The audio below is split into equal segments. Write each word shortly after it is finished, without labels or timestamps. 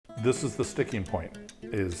this is the sticking point.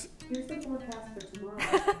 Here's the forecast for tomorrow.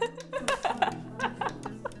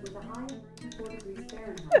 With a high of 94 degrees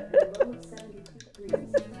Fahrenheit and a low of 72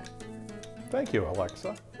 degrees. Thank you,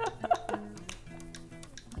 Alexa.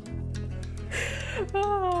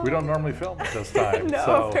 We don't normally film at this time. No,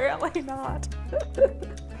 so, apparently not.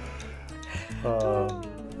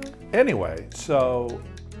 Anyway, so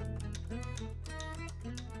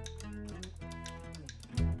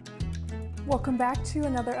welcome back to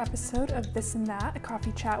another episode of This and That, a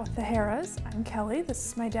coffee chat with the Harras. I'm Kelly, this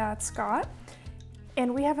is my dad, Scott,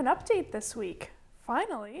 and we have an update this week.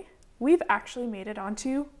 Finally, we've actually made it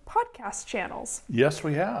onto podcast channels. yes,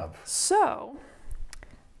 we have. So,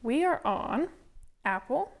 we are on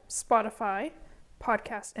Apple, Spotify,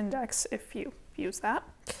 Podcast Index, if you use that,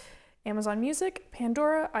 Amazon Music,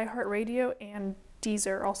 Pandora, iHeartRadio, and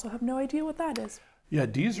Deezer. Also have no idea what that is. Yeah,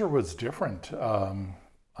 Deezer was different.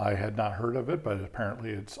 I had not heard of it, but apparently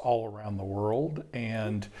it's all around the world.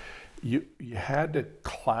 And you had to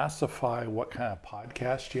classify what kind of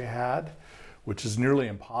podcast you had, which is nearly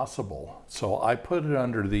impossible. So I put it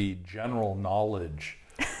under the general knowledge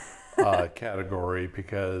category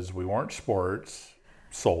because we weren't sports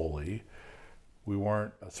solely. We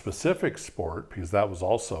weren't a specific sport because that was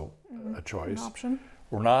also a choice. An option.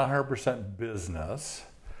 We're not 100% business.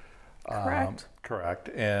 Correct. Correct.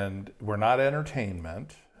 And we're not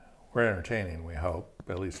entertainment. We're entertaining, we hope,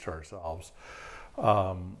 at least to ourselves.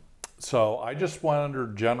 So I just went under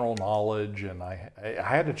general knowledge, and I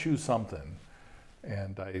had to choose something.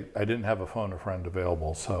 And I didn't have a phone a friend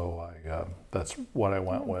available, so that's what I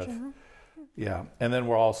went with. General. Yeah. And then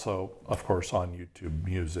we're also, of course, on YouTube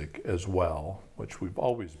Music as well, which we've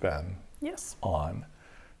always been Yes. on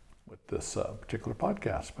with this particular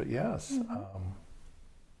podcast. But yes,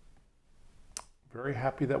 very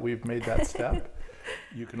happy that we've made that step.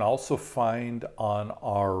 You can also find on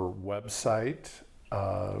our website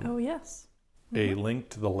Oh, yes. a link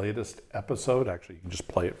to the latest episode. Actually, you can just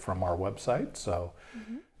play it from our website. So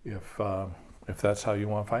if that's how you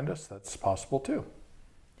want to find us, that's possible too.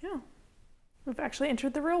 Yeah. We've actually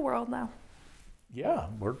entered the real world now. Yeah,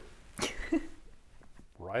 we're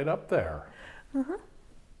right up there.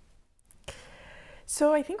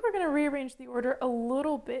 So I think we're going to rearrange the order a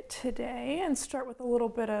little bit today and start with a little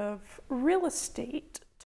bit of real estate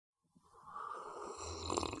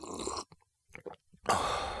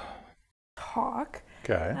talk.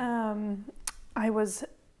 Okay. I was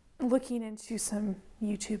looking into some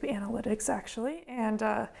YouTube analytics actually,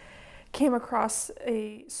 and came across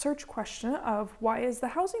a search question of why is the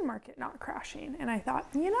housing market not crashing? And I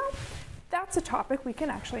thought, that's a topic we can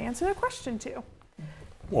actually answer the question to.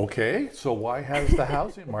 Okay, so why has the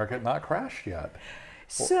housing market not crashed yet?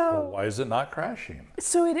 Or why is it not crashing?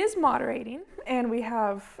 So it is moderating, and we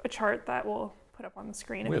have a chart that we'll put up on the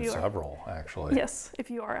screen. We have several, actually. Yes, if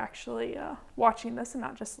you are actually watching this and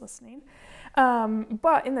not just listening.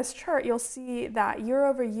 But in this chart, you'll see that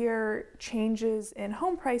year-over-year changes in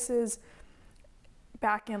home prices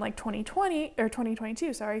back in like 2020 or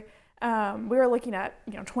 2022. Sorry, we were looking at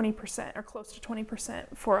 20% or close to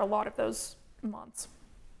 20% for a lot of those months.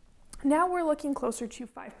 Now we're looking closer to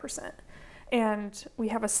 5%, and we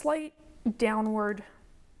have a slight downward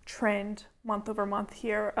trend month over month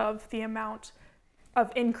here of the amount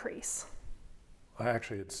of increase.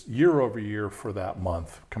 Actually, it's year over year for that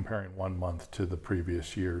month, comparing one month to the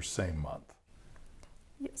previous year's same month.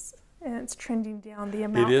 Yes, and it's trending down. The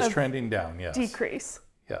amount it is trending down, yes. Decrease,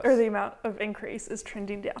 yes. Or the amount of increase is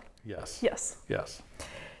trending down. Yes. Yes. Yes.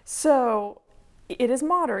 So it is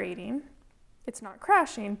moderating. It's not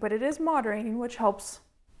crashing, but it is moderating, which helps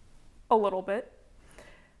a little bit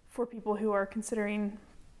for people who are considering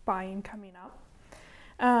buying coming up.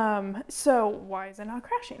 So why is it not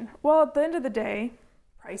crashing? Well, at the end of the day,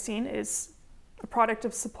 pricing is a product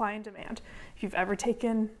of supply and demand. If you've ever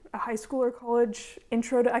taken a high school or college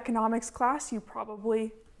intro to economics class, you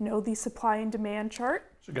probably know the supply and demand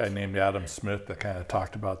chart. There's a guy named Adam Smith that kind of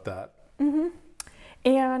talked about that.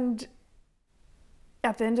 And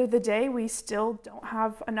at the end of the day, we still don't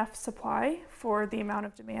have enough supply for the amount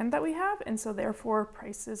of demand that we have, and so therefore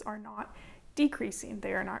prices are not decreasing,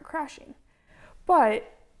 they are not crashing.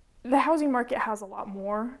 But the housing market has a lot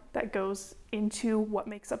more that goes into what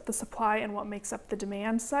makes up the supply and what makes up the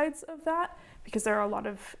demand sides of that, because there are a lot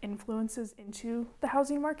of influences into the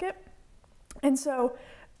housing market. And so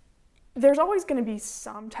there's always going to be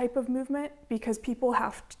some type of movement because people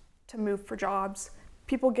have to move for jobs.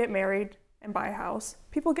 People get married and buy a house.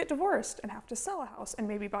 People get divorced and have to sell a house and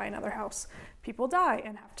maybe buy another house. People die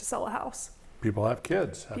and have to sell a house. People have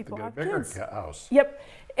kids, have People to get have a bigger kids. house. Yep.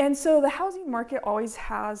 And so the housing market always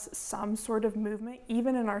has some sort of movement,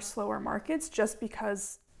 even in our slower markets, just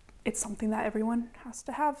because it's something that everyone has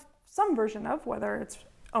to have some version of, whether it's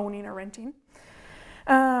owning or renting.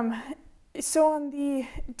 So on the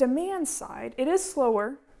demand side, it is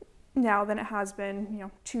slower now than it has been,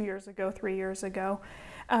 2 years ago, 3 years ago.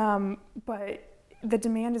 But the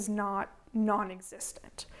demand is not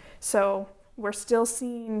non-existent. So we're still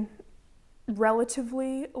seeing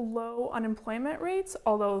relatively low unemployment rates,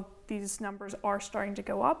 although these numbers are starting to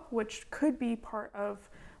go up, which could be part of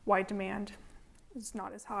why demand is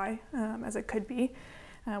not as high as it could be.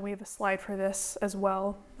 We have a slide for this as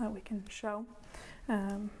well that we can show.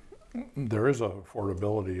 There is an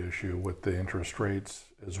affordability issue with the interest rates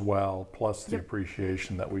as well, plus the Yep.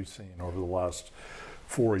 appreciation that we've seen over the last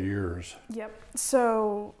 4 years. Yep.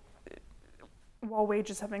 So while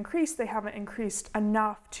wages have increased, they haven't increased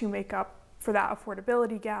enough to make up for that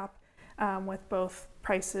affordability gap, with both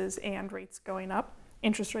prices and rates going up.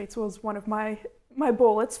 Interest rates was one of my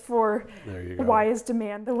bullets for There you go. why is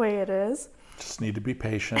demand the way it is. Just need to be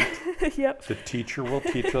patient. Yep. The teacher will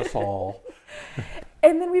teach us all.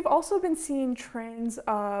 And then we've also been seeing trends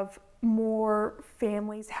of more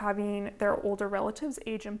families having their older relatives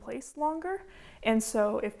age in place longer. And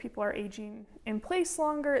so if people are aging in place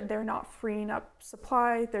longer, they're not freeing up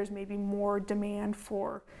supply. There's maybe more demand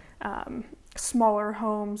for smaller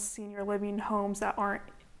homes, senior living homes that aren't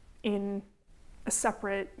in a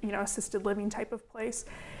separate, assisted living type of place.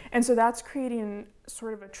 And so that's creating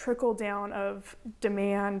sort of a trickle down of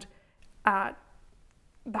demand at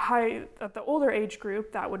the older age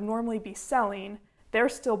group that would normally be selling. They're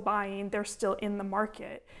still buying, they're still in the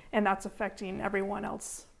market, and that's affecting everyone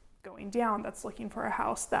else going down that's looking for a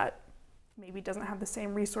house that maybe doesn't have the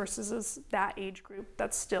same resources as that age group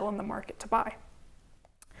that's still in the market to buy.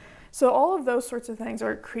 So all of those sorts of things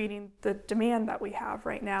are creating the demand that we have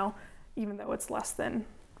right now, even though it's less than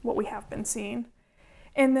what we have been seeing.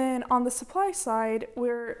 And then on the supply side,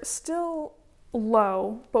 we're still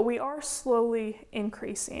low, but we are slowly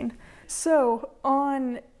increasing. So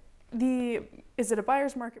is it a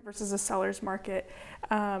buyer's market versus a seller's market?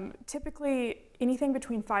 Typically, anything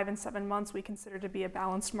between 5 and 7 months we consider to be a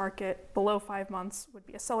balanced market. Below 5 months would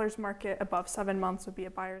be a seller's market. Above 7 months would be a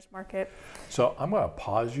buyer's market. So I'm going to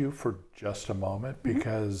pause you for just a moment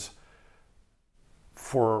because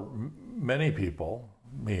for many people,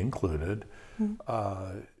 me included,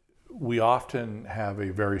 we often have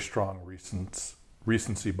a very strong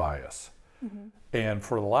recency bias. And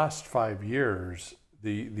for the last 5 years,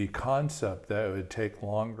 the concept that it would take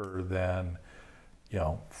longer than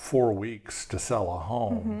 4 weeks to sell a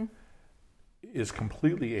home is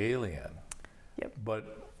completely alien. Yep.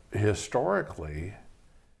 But historically,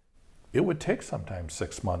 it would take sometimes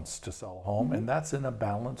 6 months to sell a home, and that's in a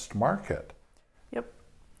balanced market. Yep.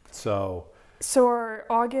 So our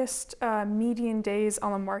August median days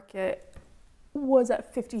on the market was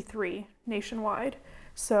at 53 nationwide.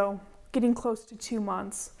 So getting close to 2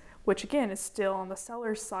 months, which again is still on the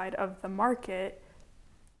seller's side of the market.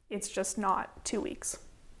 It's just not 2 weeks.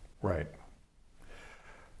 right.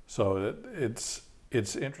 So it's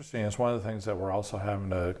interesting. It's one of the things that we're also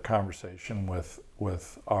having a conversation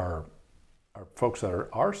with our folks that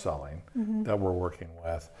are selling that we're working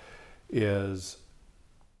with, is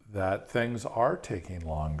that things are taking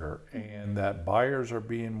longer and that buyers are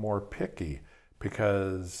being more picky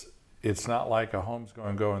because it's not like a home's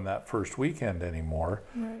going to go in that first weekend anymore.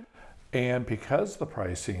 Right. And because the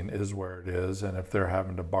pricing is where it is, and if they're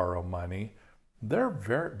having to borrow money, they're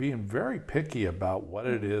being very picky about what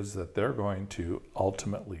it is that they're going to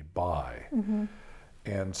ultimately buy.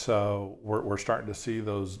 And so we're starting to see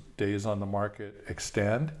those days on the market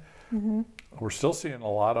extend. We're still seeing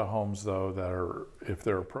a lot of homes, though, that are, if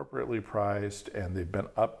they're appropriately priced and they've been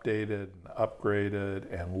updated and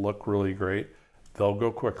upgraded and look really great, they'll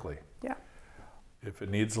go quickly. Yeah. If it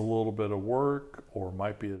needs a little bit of work or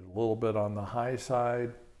might be a little bit on the high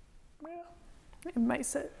side, It might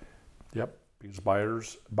sit. yep, because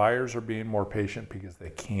buyers are being more patient because they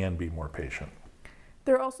can be more patient.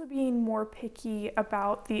 They're also being more picky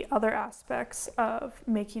about the other aspects of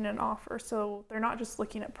making an offer. So they're not just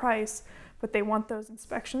looking at price, but they want those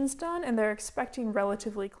inspections done, and they're expecting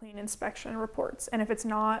relatively clean inspection reports. And if it's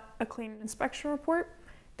not a clean inspection report,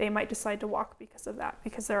 they might decide to walk because of that,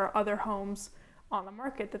 because there are other homes on the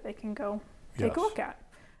market that they can go take a look at.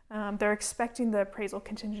 They're expecting the appraisal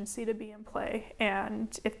contingency to be in play,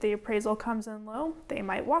 and if the appraisal comes in low, they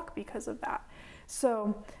might walk because of that.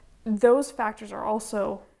 So those factors are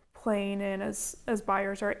also playing in as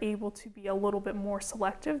buyers are able to be a little bit more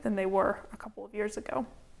selective than they were a couple of years ago.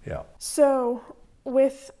 Yeah. So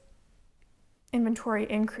with inventory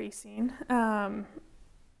increasing,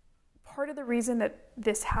 part of the reason that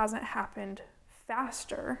this hasn't happened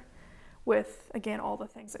faster with, again, all the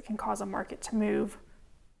things that can cause a market to move,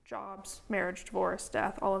 jobs, marriage, divorce,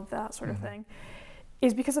 death, all of that sort of thing,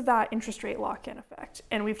 is because of that interest rate lock-in effect.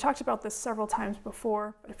 And we've talked about this several times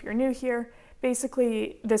before, but if you're new here,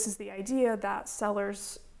 basically this is the idea that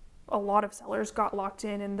a lot of sellers got locked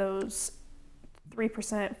in those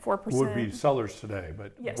 3%, 4%. Would be sellers today,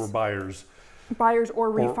 but Yes. we're buyers. Buyers or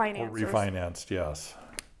Or refinancers refinanced, yes.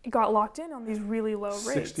 got locked in on these really low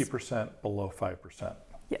rates. 60% below 5%.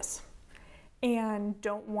 Yes. And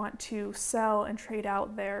don't want to sell and trade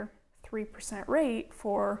out their 3% rate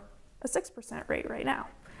for a 6% rate right now.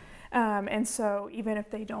 And so even if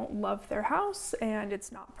they don't love their house and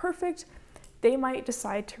it's not perfect, they might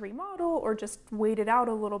decide to remodel or just wait it out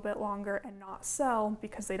a little bit longer and not sell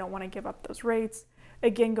because they don't want to give up those rates.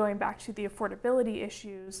 Again, going back to the affordability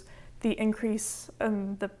issues, the increase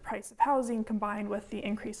in the price of housing combined with the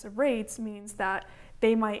increase of rates means that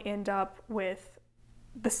they might end up with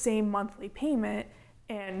the same monthly payment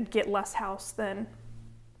and get less house than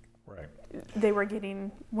Right. they were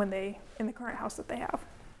getting in the current house that they have.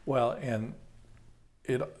 Well, and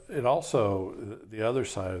it also, the other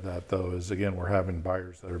side of that though is, again, we're having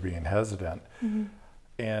buyers that are being hesitant.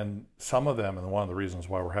 And some of them, and one of the reasons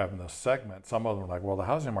why we're having this segment, some of them are like, well, the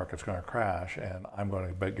housing market's going to crash and I'm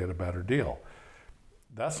going to get a better deal.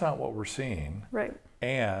 That's not what we're seeing. Right.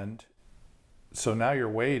 And so now you're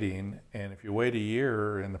waiting, and if you wait a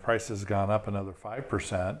year and the price has gone up another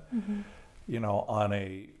 5%, you know, on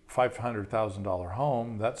a $500,000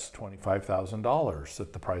 home, that's $25,000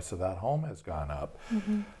 that the price of that home has gone up.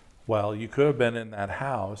 Well, you could have been in that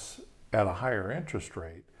house at a higher interest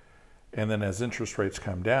rate, and then as interest rates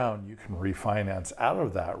come down, you can refinance out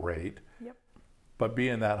of that rate, Yep. but be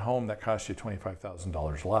in that home that costs you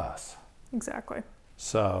 $25,000 less. Exactly.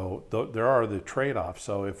 So there are the trade-offs.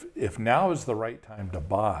 So if now is the right time to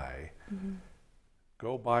buy,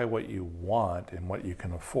 go buy what you want and what you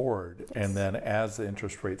can afford. Yes. And then as the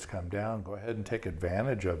interest rates come down, go ahead and take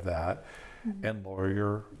advantage of that and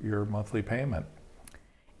lower your monthly payment.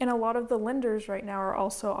 And a lot of the lenders right now are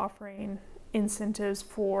also offering incentives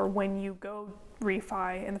for when you go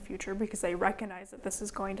refi in the future because they recognize that this is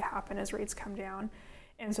going to happen as rates come down.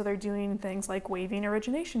 And so they're doing things like waiving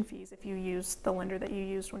origination fees if you use the lender that you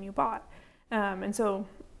used when you bought. And so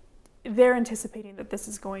they're anticipating that this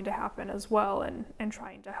is going to happen as well and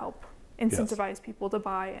trying to help incentivize people to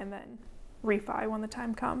buy and then refi when the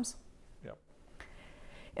time comes. Yep.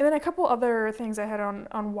 And then a couple other things I had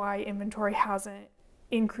on why inventory hasn't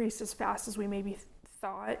increased as fast as we maybe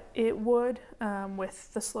thought it would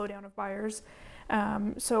with the slowdown of buyers.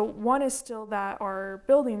 So one is still that our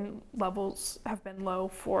building levels have been low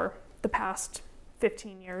for the past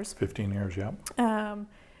 15 years. 15 years, yeah.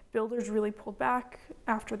 Builders really pulled back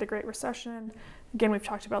after the Great Recession. Again, we've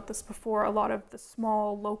talked about this before. A lot of the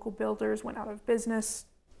small local builders went out of business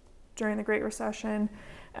during the Great Recession.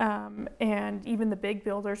 And even the big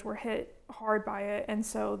builders were hit hard by it. And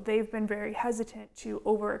so they've been very hesitant to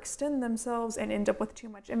overextend themselves and end up with too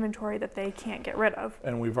much inventory that they can't get rid of.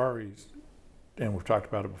 And we've talked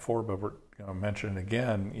about it before, but we're going to mention it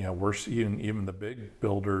again. You know, we're seeing even the big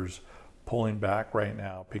builders pulling back right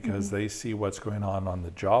now because they see what's going on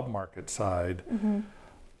the job market side,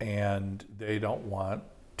 and they don't want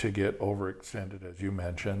to get overextended, as you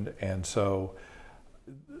mentioned. And so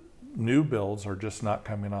new builds are just not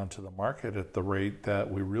coming onto the market at the rate that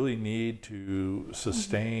we really need to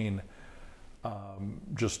sustain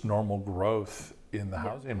just normal growth in the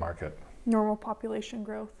housing market. Normal population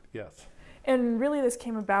growth. Yes. And really this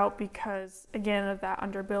came about because, again, of that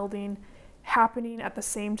underbuilding happening at the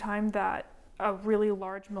same time that a really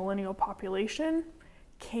large millennial population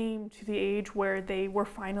came to the age where they were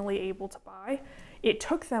finally able to buy. It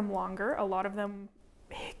took them longer. A lot of them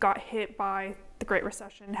got hit by the Great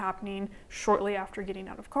Recession happening shortly after getting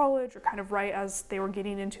out of college or kind of right as they were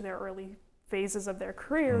getting into their early phases of their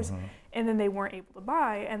careers, and then they weren't able to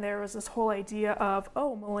buy. And there was this whole idea of,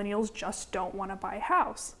 oh, millennials just don't want to buy a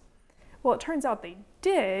house. Well, it turns out they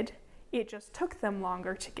did. It just took them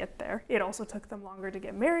longer to get there. It also took them longer to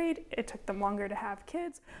get married. It took them longer to have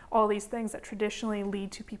kids. All these things that traditionally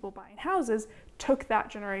lead to people buying houses took that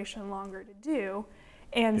generation longer to do.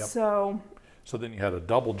 And so then you had a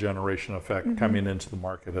double generation effect coming into the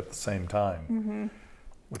market at the same time,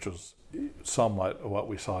 which was somewhat what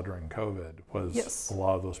we saw during COVID, was a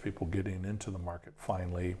lot of those people getting into the market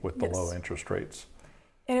finally with the low interest rates.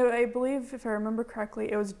 And I believe, if I remember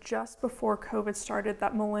correctly, it was just before COVID started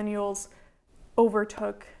that millennials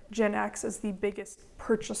overtook Gen X as the biggest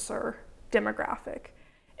purchaser demographic.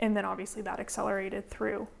 And then obviously that accelerated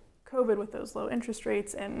through COVID with those low interest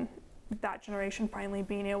rates and that generation finally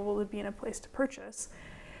being able to be in a place to purchase.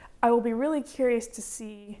 I will be really curious to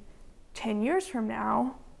see 10 years from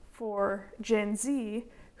now for Gen Z,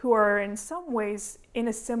 who are in some ways in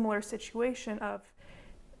a similar situation of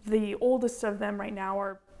the oldest of them right now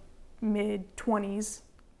are mid-20s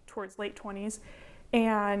towards late 20s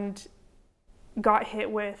and got hit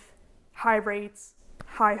with high rates,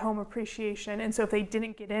 high home appreciation. And so if they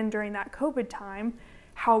didn't get in during that COVID time,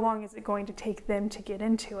 how long is it going to take them to get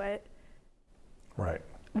into it? Right.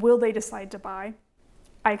 Will they decide to buy?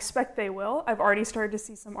 I expect they will. I've already started to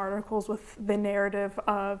see some articles with the narrative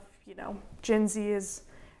of, you know, Gen Z is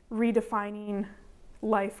redefining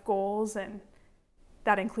life goals, and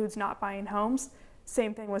that includes not buying homes.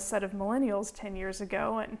 Same thing was said of millennials 10 years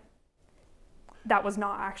ago, and that was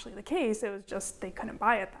not actually the case. It was just they couldn't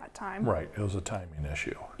buy at that time. Right. It was a timing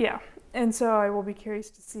issue. Yeah. And so I will be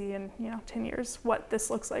curious to see in, 10 years what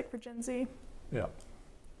this looks like for Gen Z. Yeah.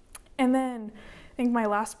 And then I think my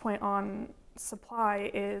last point on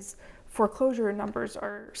supply is foreclosure numbers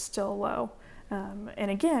are still low.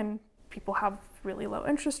 And again, people have really low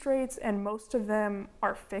interest rates, and most of them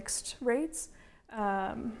are fixed rates.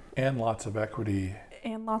 And lots of equity.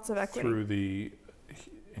 Through the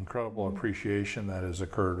incredible appreciation that has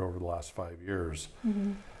occurred over the last 5 years.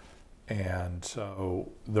 Mm-hmm. And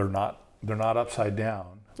so they're not upside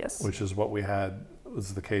down, Yes. which is what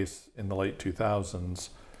was the case in the late 2000s.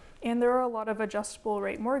 And there are a lot of adjustable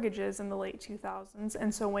rate mortgages in the late 2000s.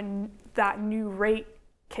 And so when that new rate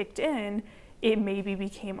kicked in, it maybe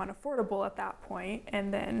became unaffordable at that point.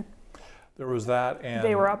 And then there was that, and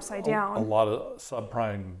they were upside down. A lot of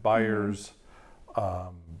subprime buyers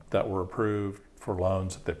that were approved for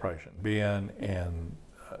loans that they probably shouldn't be in. And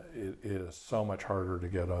it is so much harder to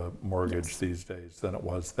get a mortgage these days than it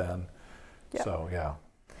was then. Yeah. So, yeah.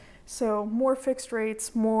 So more fixed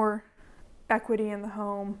rates, more equity in the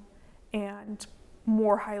home, and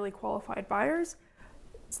more highly qualified buyers.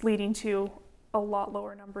 It's leading to a lot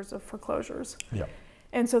lower numbers of foreclosures. Yeah.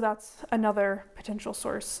 And so that's another potential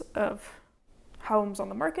source of homes on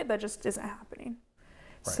the market that just isn't happening.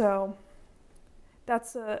 Right. So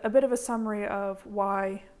that's a bit of a summary of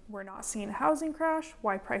why we're not seeing a housing crash,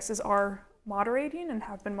 why prices are moderating and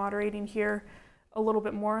have been moderating here a little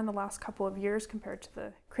bit more in the last couple of years compared to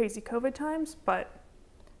the crazy COVID times, but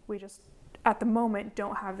we just, at the moment,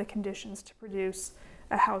 don't have the conditions to produce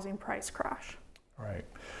a housing price crash. Right.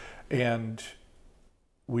 And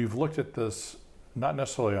we've looked at this, not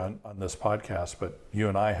necessarily on this podcast, but you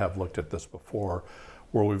and I have looked at this before,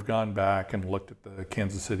 where we've gone back and looked at the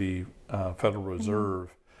Kansas City Federal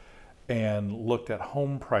Reserve and looked at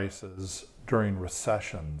home prices during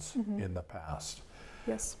recessions in the past.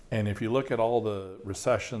 Yes. And if you look at all the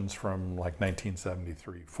recessions from like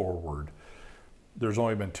 1973 forward, there's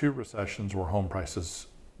only been 2 recessions where home prices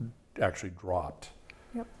actually dropped.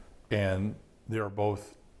 Yep. And they are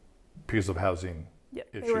both because of housing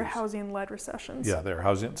issues. They were housing-led recessions. Yeah, they were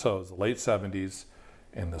housing. So it was the late 70s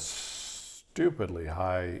and the stupidly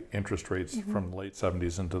high interest rates from the late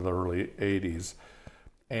 70s into the early 80s.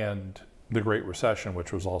 And the Great Recession,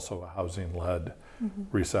 which was also a housing-led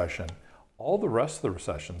recession. All the rest of the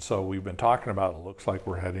recession, so we've been talking about, it looks like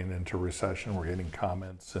we're heading into recession. We're getting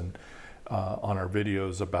comments and on our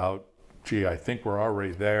videos about, gee, I think we're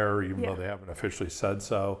already there, even though they haven't officially said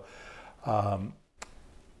so.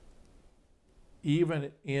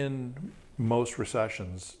 Even in most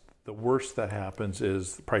recessions, the worst that happens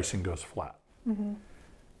is the pricing goes flat.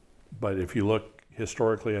 But if you look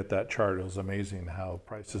historically at that chart, it was amazing how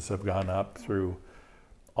prices have gone up through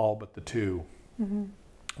all but the 2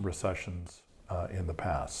 recessions in the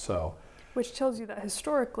past. So, which tells you that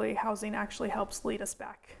historically, housing actually helps lead us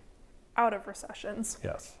back out of recessions.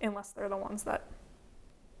 Yes. Unless they're the ones that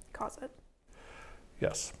cause it.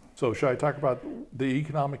 Yes. So should I talk about the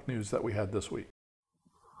economic news that we had this week?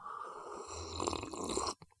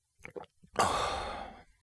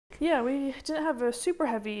 Yeah, we didn't have a super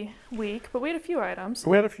heavy week, but we had a few items.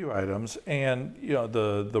 We had a few items, and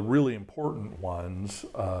the really important ones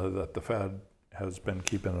that the Fed has been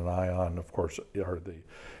keeping an eye on, of course, are the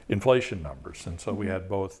inflation numbers. And so we had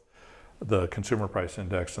both the consumer price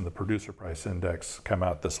index and the producer price index come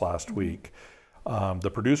out this last week.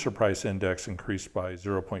 The producer price index increased by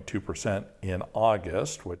 0.2% in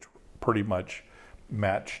August, which pretty much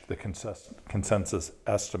matched the consensus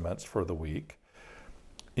estimates for the week.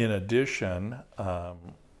 In addition,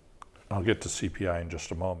 I'll get to CPI in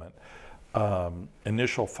just a moment.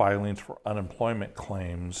 Initial filings for unemployment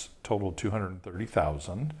claims totaled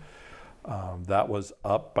 230,000. That was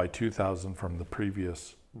up by 2,000 from the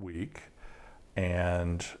previous week.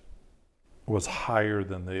 and was higher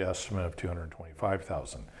than the estimate of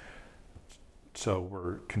 225,000. So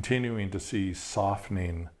we're continuing to see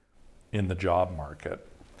softening in the job market.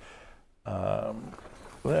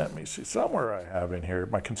 Let me see, somewhere I have in here,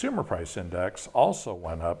 my consumer price index also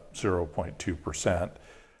went up 0.2%,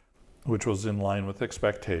 which was in line with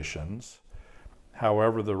expectations.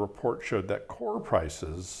 However, the report showed that core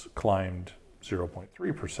prices climbed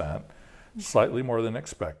 0.3%, slightly more than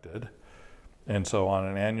expected. And so on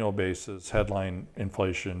an annual basis, headline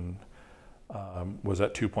inflation was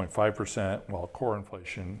at 2.5%, while core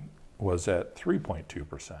inflation was at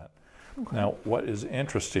 3.2%. Okay. Now, what is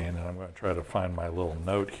interesting, and I'm going to try to find my little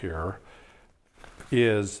note here,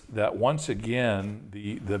 is that once again,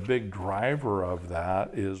 the big driver of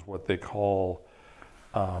that is what they call,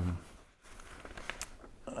 let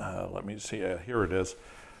me see, here it is.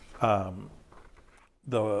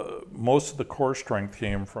 Most of the core strength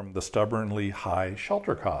came from the stubbornly high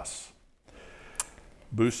shelter costs.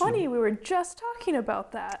 Funny, we were just talking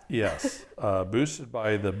about that. Yes, boosted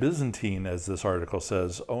by the Byzantine, as this article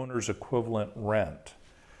says, owner's equivalent rent,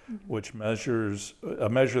 which measures a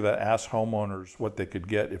measure that asks homeowners what they could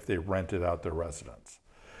get if they rented out their residence.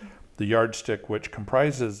 The yardstick, which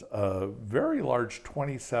comprises a very large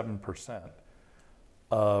 27%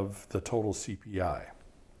 of the total CPI,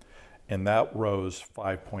 and that rose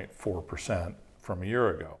 5.4% from a year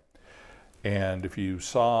ago. And if you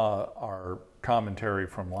saw our commentary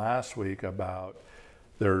from last week about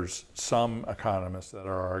there's some economists that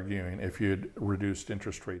are arguing if you'd reduced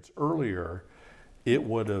interest rates earlier, it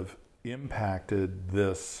would have impacted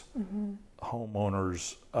this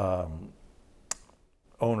homeowner's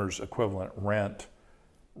owner's equivalent rent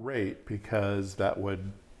rate, because that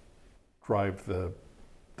would drive the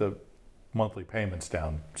monthly payments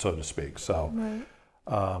down, so to speak. So,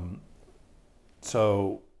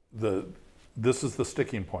 this is the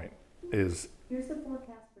sticking point. Here's the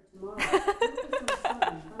forecast for tomorrow. Focus on sun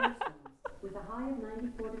and thunderstorms with a high of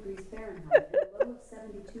 94 degrees Fahrenheit and a low of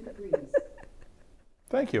 72 degrees.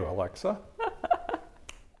 Thank you, Alexa.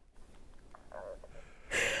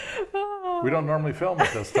 We don't normally film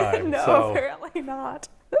at this time. No, so. Apparently not.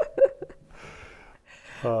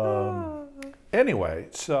 Anyway,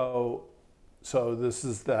 so this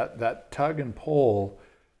is that tug and pull,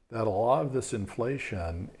 that a lot of this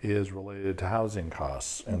inflation is related to housing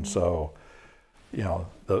costs. And so, you know,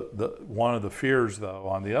 the one of the fears, though,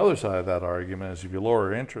 on the other side of that argument is if you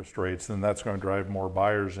lower interest rates, then that's going to drive more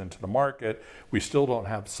buyers into the market. We still don't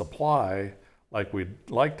have supply like we'd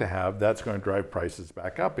like to have. That's going to drive prices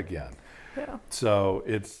back up again. Yeah. So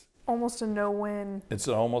it's almost a no-win. It's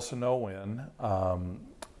almost a no-win.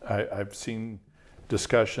 I've seen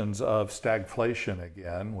discussions of stagflation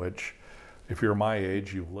again, which, if you're my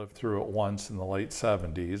age, you've lived through it once in the late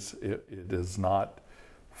 70s. It is not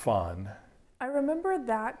fun. I remember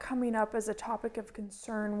that coming up as a topic of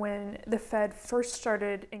concern when the Fed first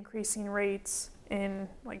started increasing rates in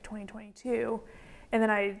like 2022. And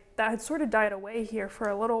then that had sort of died away here for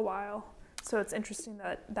a little while. So it's interesting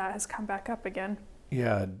that has come back up again.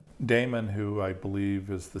 Yeah, Damon, who I believe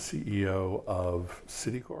is the CEO of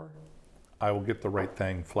Citicorp, I will get the right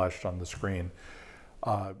thing flashed on the screen.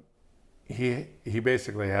 He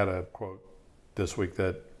basically had a quote this week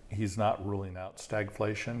that he's not ruling out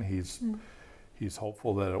stagflation. He's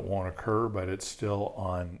hopeful that it won't occur, but it's still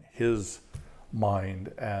on his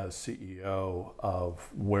mind as CEO of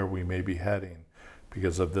where we may be heading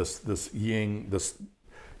because of this yin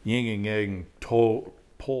and yang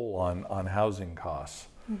pull on housing costs.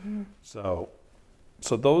 So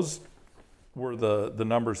those were the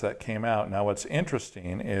numbers that came out. Now what's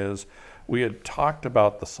interesting is we had talked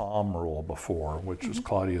about the Somm rule before, which was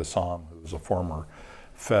Claudia Somm, who's a former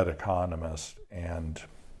Fed economist, and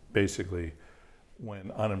basically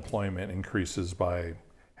when unemployment increases by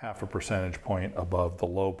 0.5 percentage point above the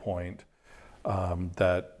low point,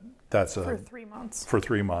 that's for 3 months. For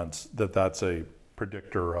 3 months, that's a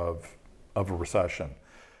predictor of a recession.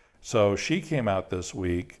 So she came out this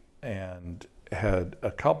week and had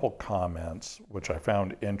a couple comments which I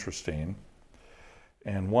found interesting.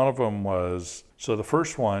 And one of them was, so the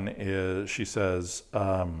first one is, she says,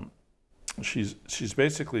 she's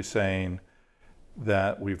basically saying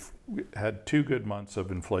that we've had 2 good months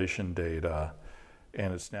of inflation data,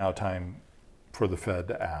 and it's now time for the Fed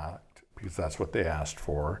to act because that's what they asked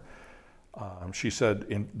for. She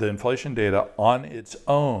said the inflation data on its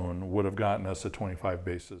own would have gotten us a 25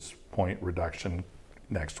 basis point reduction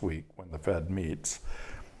next week when the Fed meets,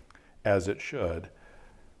 as it should,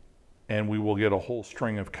 and we will get a whole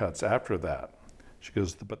string of cuts after that. She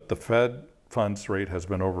goes, but the Fed funds rate has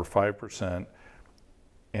been over 5%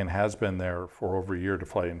 and has been there for over a year to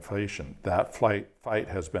fight inflation. That fight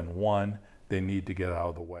has been won. They need to get out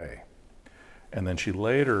of the way. And then she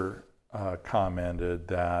later commented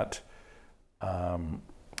that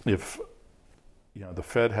if the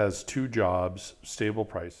Fed has two jobs, stable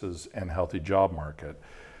prices, and healthy job market,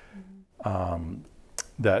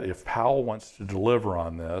 that if Powell wants to deliver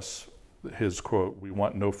on this, his quote, "We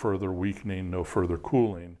want no further weakening, no further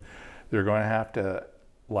cooling," they're going to have to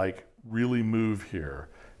really move here,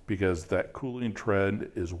 because that cooling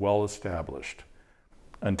trend is well established.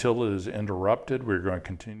 Until it is interrupted, we're going to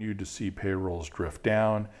continue to see payrolls drift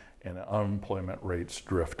down and unemployment rates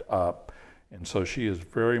drift up. And so she is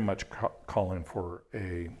very much calling for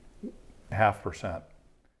a 0.5%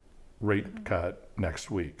 rate cut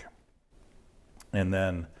next week. And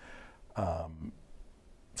then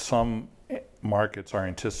some markets are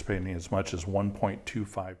anticipating as much as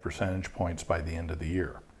 1.25 percentage points by the end of the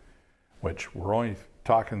year, which we're only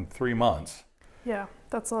talking 3 months. Yeah,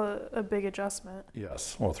 that's a big adjustment.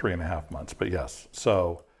 Yes, well, 3.5 months, but yes.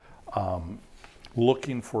 So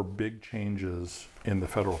looking for big changes in the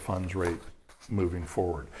federal funds rate moving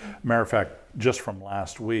forward. Matter of fact, just from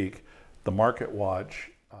last week, the Market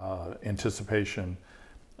Watch anticipation,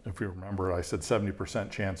 if you remember, I said 70%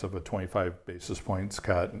 chance of a 25 basis points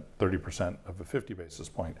cut, 30% of a 50 basis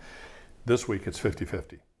point. This week it's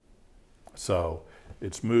 50-50. So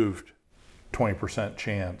it's moved 20%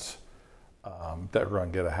 chance that we're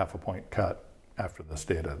going to get a 0.5 point cut after this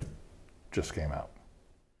data just came out.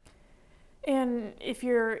 And if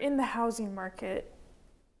you're in the housing market,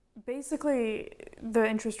 basically the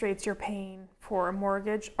interest rates you're paying for a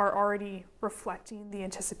mortgage are already reflecting the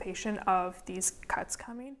anticipation of these cuts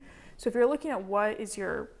coming. So if you're looking at what is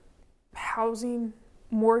your housing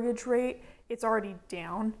mortgage rate, it's already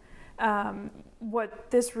down. What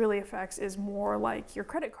this really affects is more like your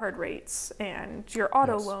credit card rates and your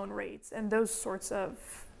auto loan rates and those sorts of.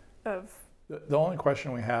 The only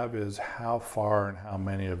question we have is how far and how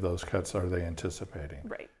many of those cuts are they anticipating?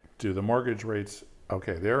 Right. Do the mortgage rates,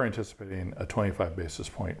 okay, they're anticipating a 25 basis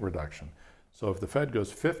point reduction. So if the Fed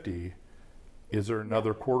goes 50, is there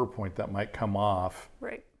another quarter point that might come off?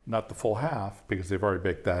 Right. Not the full half, because they've already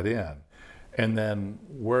baked that in. And then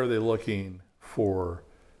where are they looking for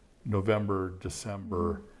November,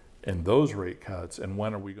 December, and those rate cuts, and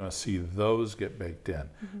when are we going to see those get baked in?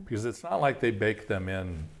 Because it's not like they bake them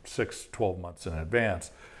in 6-12 months in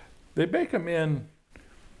advance. They bake them in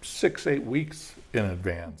 6-8 weeks in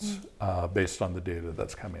advance based on the data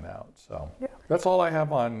that's coming out. So that's all I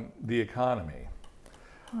have on the economy.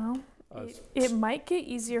 Well, it might get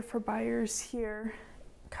easier for buyers here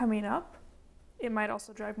coming up. It might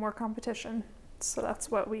also drive more competition. So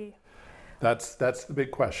that's what we... That's the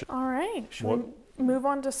big question. All right. Should we move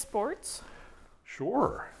on to sports?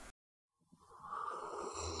 Sure.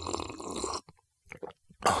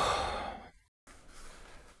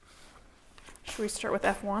 Should we start with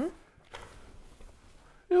F1?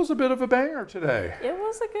 It was a bit of a banger today. It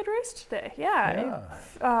was a good race today,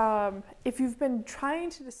 yeah. If you've been trying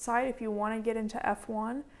to decide if you want to get into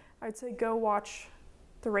F1, I'd say go watch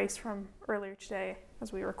the race from earlier today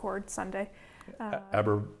as we record Sunday.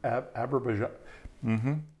 Azerbaijan.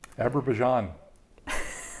 Azerbaijan.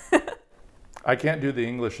 I can't do the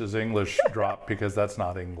English as English drop because that's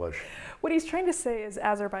not English. What he's trying to say is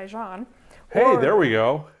Azerbaijan. Hey, there we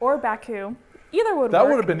go. Or Baku. Either would work. That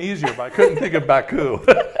would have been easier, but I couldn't think of Baku.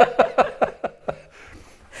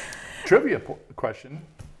 Trivia question.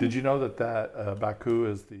 Did you know that Baku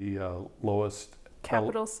is the lowest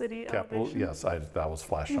capital city elevation? Yes, that was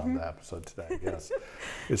flashed on the episode today. Yes.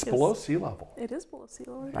 It's below sea level. It is below sea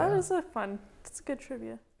level. Yeah. That is that's a good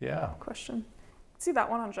trivia question. See that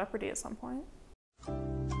one on Jeopardy at some point.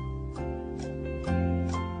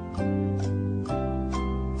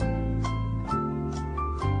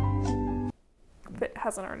 If it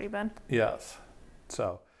hasn't already been. Yes.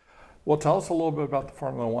 So, well, tell us a little bit about the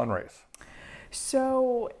Formula One race.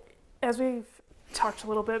 So, as we've talked a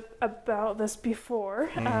little bit about this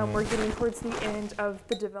before, we're getting towards the end of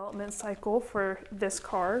the development cycle for this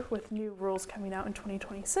car with new rules coming out in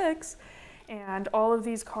 2026. And all of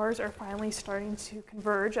these cars are finally starting to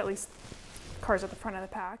converge, at least cars at the front of the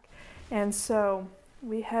pack. And so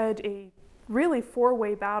we had a really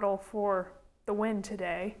four-way battle for the win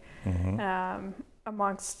today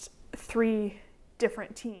amongst 3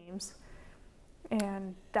 different teams.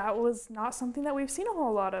 And that was not something that we've seen a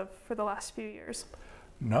whole lot of for the last few years.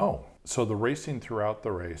 No. So the racing throughout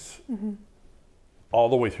the race, all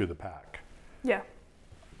the way through the pack,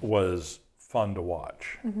 was fun to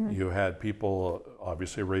watch. You had people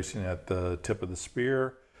obviously racing at the tip of the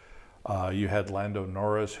spear. You had Lando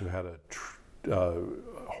Norris, who had a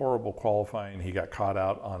horrible qualifying. He got caught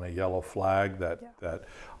out on a yellow flag that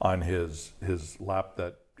on his lap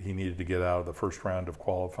that he needed to get out of the first round of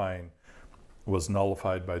qualifying was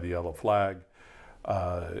nullified by the yellow flag.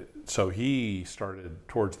 So he started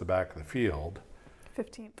towards the back of the field.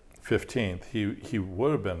 15th. He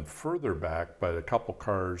would have been further back, but a couple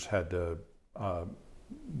cars had to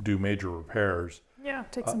do major repairs. Yeah,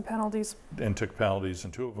 take some penalties. And took penalties,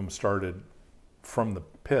 and two of them started from the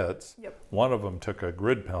pits. Yep. One of them took a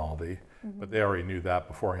grid penalty, but they already knew that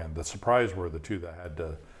beforehand. The surprise were the two that had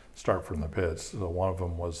to start from the pits. So one of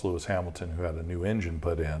them was Lewis Hamilton, who had a new engine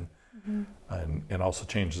put in, and also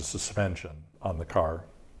changed the suspension on the car.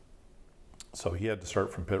 So he had to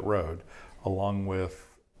start from pit road, along with,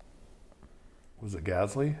 was it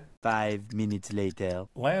Gasly? 5 minutes later.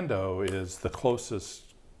 Lando is the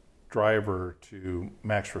closest driver to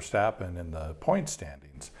Max Verstappen in the point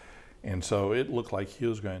standings. And so it looked like he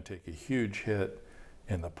was going to take a huge hit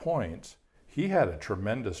in the points. He had a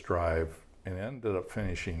tremendous drive and ended up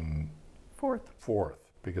finishing fourth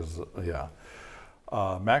because,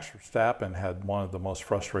 Max Verstappen had one of the most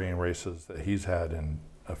frustrating races that he's had in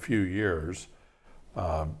a few years.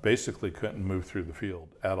 Basically couldn't move through the field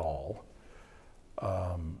at all.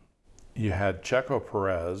 You had Sergio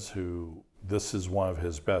Perez, who this is one of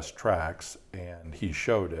his best tracks, and he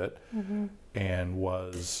showed it and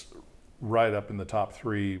was right up in the top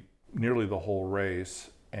three nearly the whole race.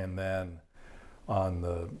 And then on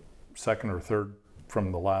the second or third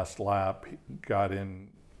from the last lap, he got in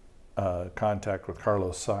contact with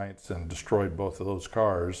Carlos Sainz and destroyed both of those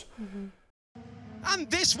cars. And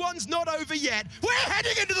this one's not over yet. We're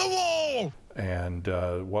heading into the wall! And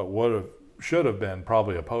what should have been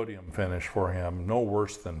probably a podium finish for him, no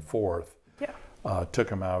worse than fourth, took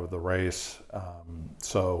him out of the race.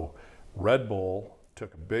 So Red Bull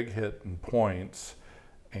took a big hit in points,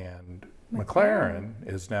 and McLaren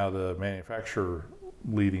is now the manufacturer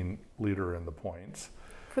leader in the points.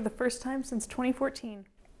 For the first time since 2014.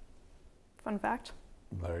 Fun fact.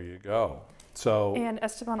 There you go. So And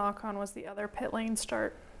Esteban Ocon was the other pit lane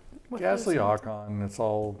start. Gasly, Ocon, it's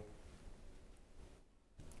all...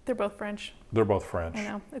 They're both French. They're both French. I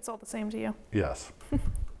know. It's all the same to you. Yes.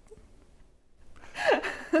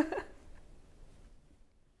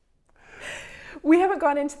 We haven't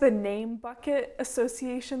gone into the name bucket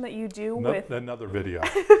association that you do with... Another video.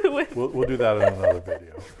 We'll do that in another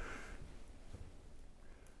video.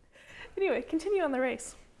 Anyway, continue on the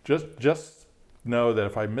race. Just know that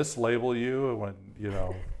if I mislabel you, when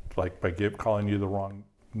like by calling you the wrong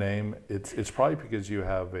name, it's probably because you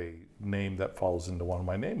have a name that falls into one of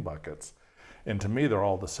my name buckets, and to me they're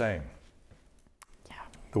all the same. Yeah.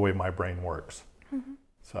 The way my brain works.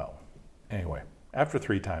 So, anyway, after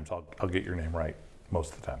 3 times, I'll get your name right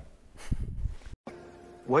most of the time.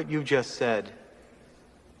 What you just said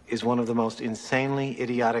is one of the most insanely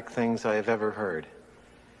idiotic things I have ever heard.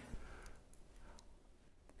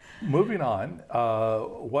 Moving on,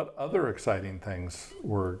 what other exciting things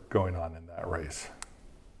were going on in that race?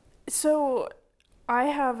 So I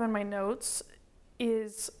have in my notes,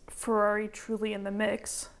 is Ferrari truly in the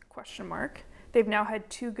mix? ? They've now had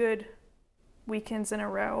 2 good weekends in a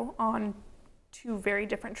row on 2 very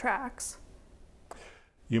different tracks.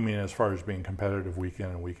 You mean as far as being competitive week in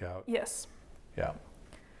and week out? Yes. Yeah.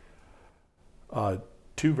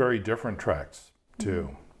 2 very different tracks,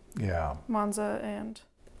 too. Yeah. Monza and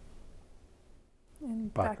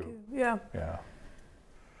Baku. Yeah. Yeah.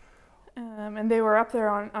 And they were up there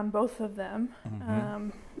on both of them.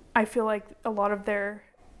 I feel like a lot of their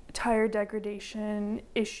tire degradation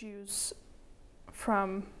issues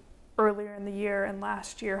from earlier in the year and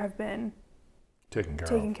last year have been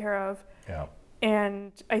taken care of. Yeah.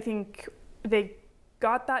 And I think they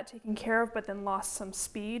got that taken care of, but then lost some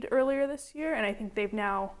speed earlier this year. And I think they've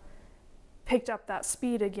now picked up that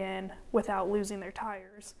speed again without losing their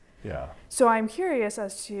tires. Yeah. So I'm curious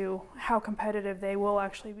as to how competitive they will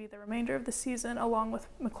actually be the remainder of the season along with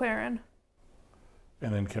McLaren.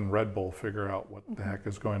 And then can Red Bull figure out what the heck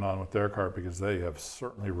is going on with their car, because they have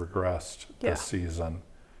certainly regressed this season.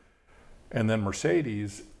 And then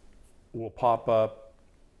Mercedes will pop up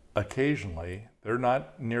occasionally. They're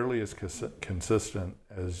not nearly as consistent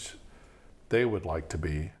as they would like to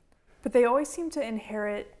be. But they always seem to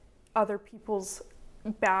inherit other people's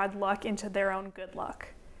bad luck into their own good luck.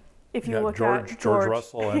 If you look at George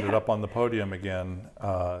Russell ended up on the podium again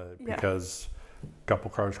because a couple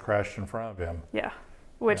cars crashed in front of him. Yeah,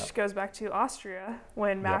 which goes back to Austria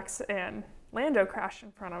when Max and Lando crashed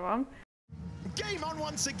in front of him. Game on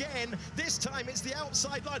once again. This time it's the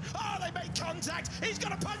outside line. Oh, they make contact. He's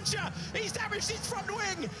got a puncher. He's damaged his front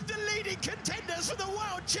wing. The leading contenders for the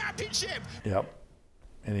World Championship. Yep.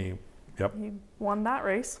 And he won that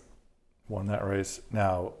race. Won that race.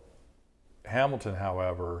 Now, Hamilton,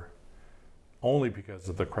 however, only because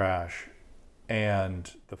of the crash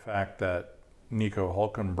and the fact that Nico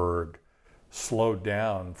Hülkenberg slowed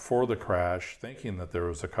down for the crash, thinking that there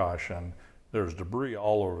was a caution. There's debris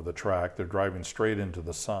all over the track. They're driving straight into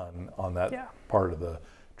the sun on that part of the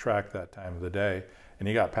track that time of the day, and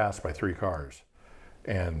he got passed by 3 cars.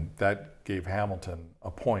 And that gave Hamilton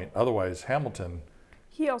a point. Otherwise, Hamilton...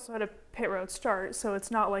 He also had a pit road start, so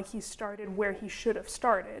it's not like he started where he should have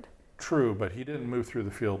started. True, but he didn't move through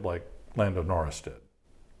the field like Lando Norris did.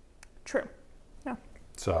 True, yeah.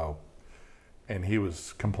 So, and he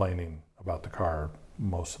was complaining about the car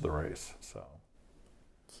most of the race, so...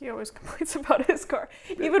 He always complains about his car.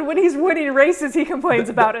 Even when he's winning races, he complains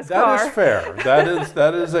about his car. That is fair.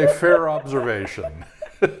 That is a fair observation.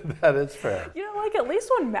 That is fair. You know, like at least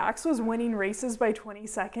when Max was winning races by 20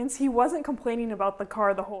 seconds, he wasn't complaining about the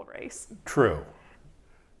car the whole race. True.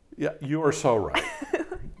 Yeah, you are so right.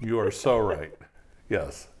 You are so right.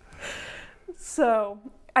 Yes. So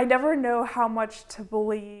I never know how much to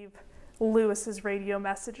believe Lewis's radio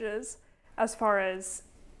messages as far as,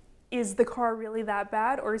 is the car really that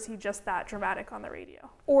bad, or is he just that dramatic on the radio?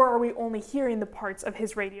 Or are we only hearing the parts of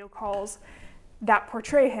his radio calls that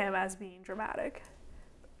portray him as being dramatic?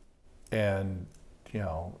 And, you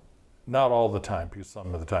know, not all the time, because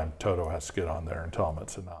some of the time Toto has to get on there and tell him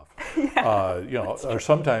it's enough. You know, or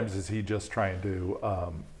sometimes is he just trying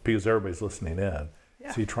to, because everybody's listening in,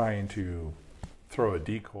 is he trying to throw a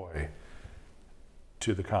decoy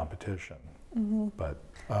to the competition? Mm-hmm. But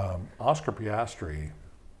Oscar Piastri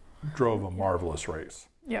drove a marvelous race.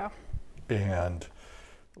 Yeah. And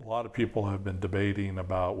a lot of people have been debating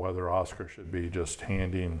about whether Oscar should be just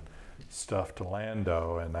handing stuff to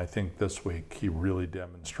Lando, and I think this week he really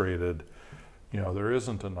demonstrated, you know, there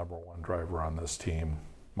isn't a number 1 driver on this team.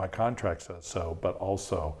 My contract says so, but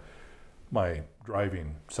also my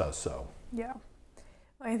driving says so. Yeah.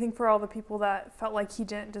 I think for all the people that felt like he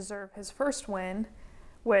didn't deserve his first win,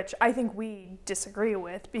 which I think we disagree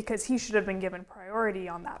with, because he should have been given priority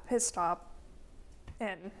on that pit stop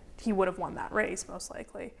and he would have won that race most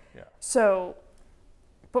likely. Yeah. So,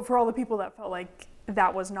 but for all the people that felt like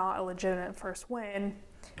that was not a legitimate first win,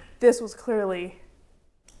 this was clearly...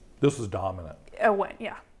 This was dominant. A win,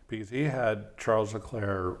 yeah. Because he had Charles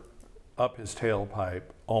Leclerc up his tailpipe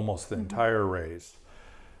almost the entire race.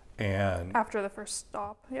 And after the first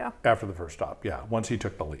stop, yeah. After the first stop, yeah. Once he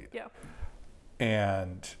took the lead. Yeah.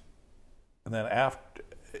 And then after,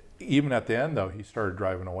 even at the end, though, he started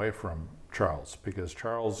driving away from Charles because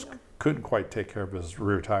Charles couldn't quite take care of his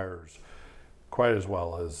rear tires quite as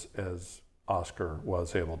well as Oscar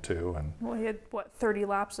was able to. And well, he had, 30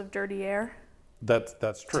 laps of dirty air?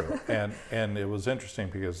 That's true. and it was interesting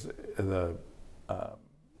because the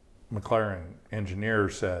McLaren engineer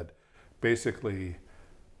said, basically,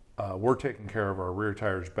 we're taking care of our rear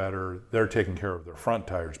tires better. They're taking care of their front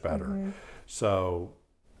tires better. Mm-hmm. So,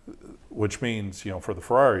 which means, you know, for the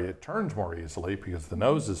Ferrari, it turns more easily because the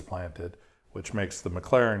nose is planted, which makes the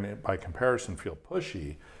McLaren, by comparison, feel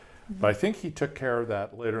pushy. Mm-hmm. But I think he took care of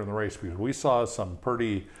that later in the race because we saw some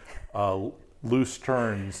pretty loose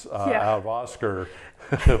turns out of Oscar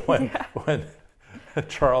when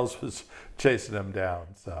Charles was chasing him down.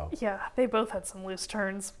 So yeah, they both had some loose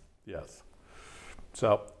turns. Yes.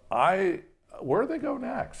 So where do they go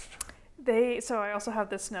next? So I also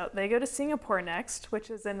have this note. They go to Singapore next,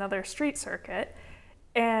 which is another street circuit.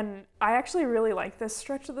 And I actually really like this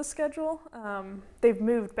stretch of the schedule. They've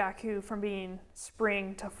moved Baku from being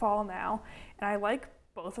spring to fall now. And I like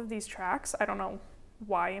both of these tracks. I don't know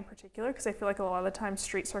why in particular, because I feel like a lot of the time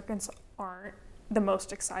street circuits aren't the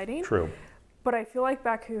most exciting. True. But I feel like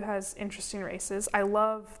Baku has interesting races. I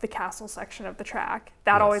love the castle section of the track.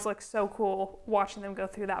 That always looks so cool, watching them go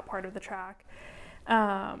through that part of the track.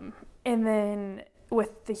 And then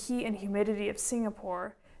with the heat and humidity of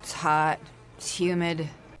Singapore. It's hot, it's humid.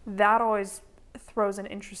 That always throws an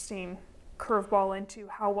interesting curveball into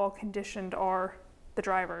how well conditioned are the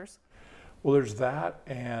drivers. Well, there's that,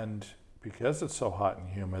 and because it's so hot and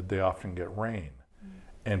humid, they often get rain.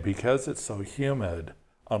 And because it's so humid,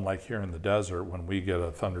 unlike here in the desert, when we get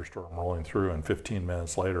a thunderstorm rolling through and 15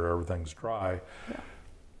 minutes later everything's dry,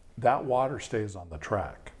 that water stays on the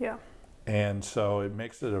track. Yeah. And so it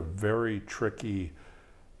makes it a very tricky,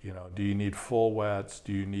 you know, do you need full wets?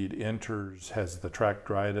 Do you need inters? Has the track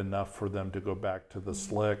dried enough for them to go back to the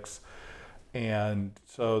slicks? And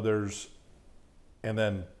so and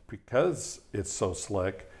then because it's so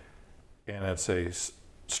slick and it's a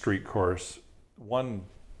street course, one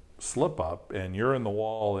slip up and you're in the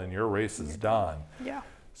wall and your race is done. Yeah.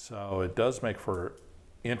 So it does make for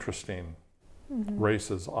interesting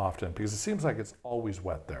races often because it seems like it's always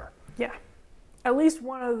wet there. Yeah. At least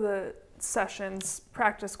one of the sessions,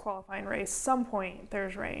 practice qualifying race, some point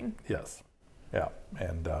there's rain. Yes. Yeah.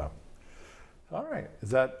 And all right. Is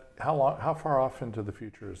that how far off into the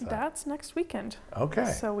future is that? That's next weekend. Okay.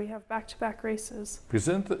 So we have back-to-back races. Because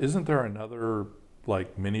isn't there another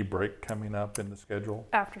like mini break coming up in the schedule?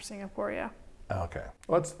 After Singapore, yeah. Okay.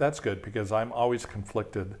 Well, that's good because I'm always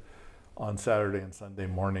conflicted on Saturday and Sunday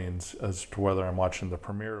mornings as to whether I'm watching the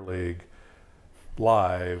Premier League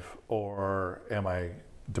live or am I,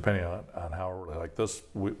 depending on how early, like this,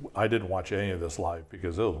 I didn't watch any of this live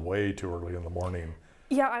because it was way too early in the morning.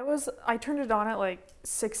 Yeah, I turned it on at like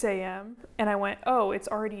 6 a.m. and I went, oh, it's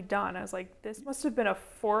already done. I was like, this must have been a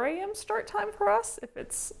 4 a.m. start time for us if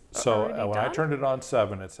it's already when done. I turned it on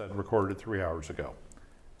 7, it said recorded 3 hours ago.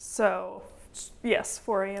 So, yes,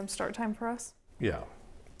 4 a.m. start time for us. Yeah.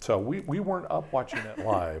 So we weren't up watching it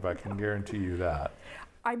live, I can guarantee you that.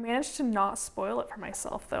 I managed to not spoil it for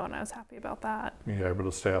myself, though, and I was happy about that. You able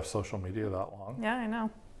to stay off social media that long? Yeah, I know.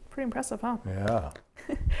 Pretty impressive, huh? Yeah.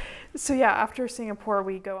 So yeah, after Singapore,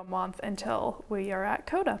 we go a month until we are at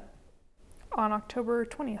COTA on October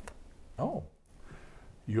 20th. Oh,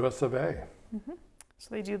 US of A. So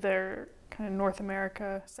they do their kind of North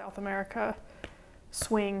America, South America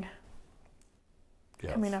swing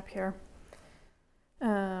Yes. coming up here.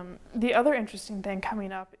 The other interesting thing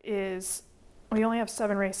coming up is we only have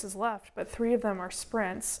 7 races left, but 3 of them are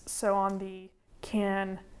sprints. So on the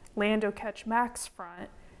can Lando catch Max front,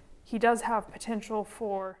 he does have potential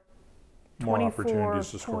for More 24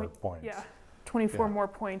 opportunities to score points. Yeah, 24 Yeah. more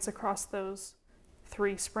points across those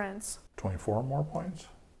 3 sprints. 24 more points?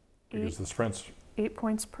 Because the sprints... 8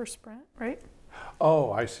 points per sprint, right?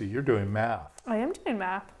 Oh, I see. You're doing math. I am doing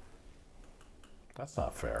math. That's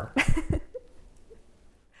not fair.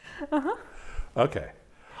 Okay.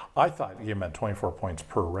 I thought you meant 24 points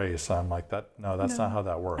per race. I'm like, that's No. not how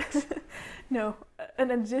that works. No,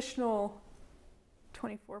 an additional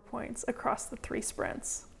 24 points across the 3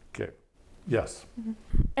 sprints. Okay. Yes.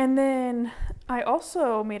 And then I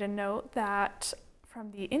also made a note that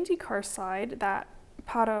from the IndyCar side, that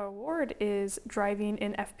Pato Ward is driving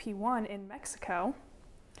in FP1 in Mexico.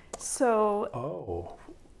 So, Oh,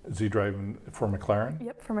 is he driving for McLaren?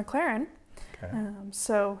 yep, for McLaren. Okay.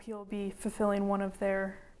 So he'll be fulfilling one of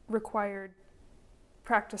their required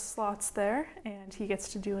practice slots there, and he gets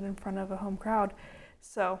to do it in front of a home crowd.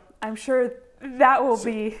 So I'm sure that will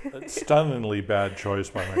be A stunningly bad choice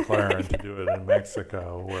by McLaren to do it in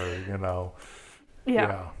Mexico, where, you know,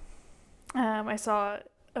 yeah. I saw,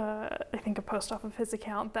 I think, a post off of his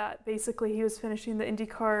account that basically he was finishing the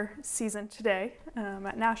IndyCar season today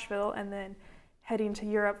at Nashville and then heading to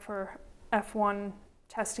Europe for F1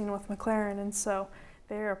 testing with McLaren. And so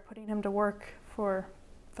they are putting him to work for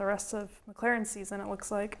the rest of McLaren's season, it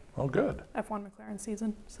looks like. Oh, good. F1 McLaren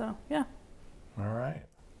season. So, yeah. All right.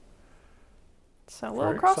 So a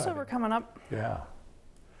little Very crossover exciting. coming up. Yeah.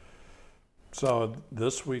 So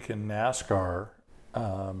this week in NASCAR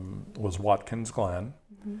was Watkins Glen,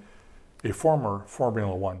 a former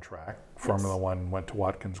Formula One track. Formula One went to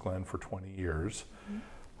Watkins Glen for 20 years.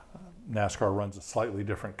 NASCAR runs a slightly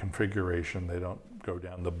different configuration. They don't go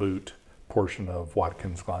down the boot portion of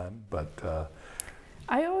Watkins Glen, but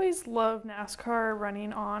I always love NASCAR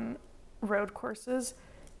running on road courses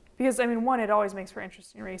because, I mean, 1, it always makes for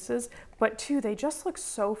interesting races, but 2, they just look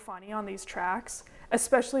so funny on these tracks,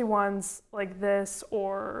 especially ones like this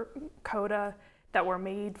or COTA that were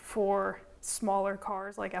made for smaller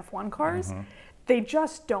cars like F1 cars. They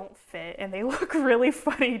just don't fit and they look really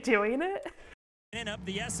funny doing it. And up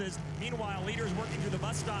the S's. Meanwhile, leaders working through the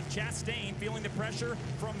bus stop. Chastain feeling the pressure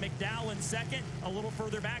from McDowell in second. A little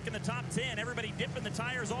further back in the top 10. Everybody dipping the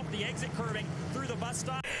tires off the exit, curving through the bus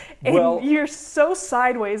stop. And Well- you're so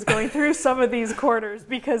sideways going through some of these quarters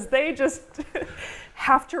because they just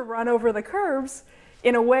have to run over the curbs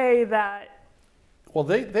in a way that, well,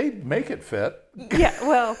 they make it fit yeah,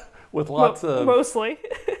 well, with lots of mostly.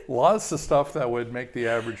 lots of stuff that would make the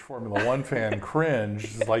average Formula One fan cringe.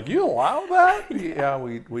 It's like, you allow that? Yeah,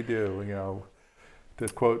 we do. You know, to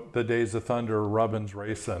quote the Days of Thunder, Rubbin's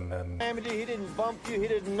racing, and Amity, he didn't bump you, he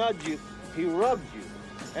didn't nudge you, he rubbed you.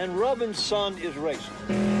 And Rubbin's son is racing.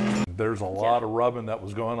 there's a lot of rubbing that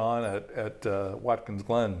was going on at Watkins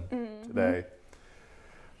Glen today.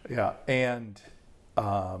 Yeah, and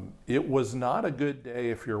it was not a good day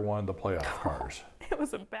if you're one of the playoff cars. It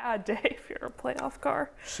was a bad day if you're a playoff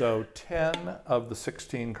car. So 10 of the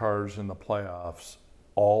 16 cars in the playoffs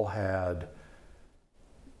all had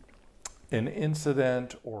an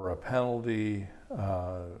incident or a penalty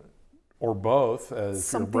or both.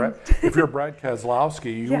 If you're Brad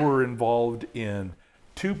Keselowski, you were involved in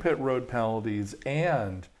 2 pit road penalties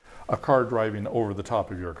and a car driving over the top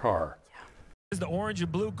of your car. Is the orange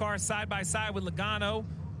and blue car side by side with Logano.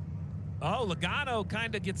 Oh, Logano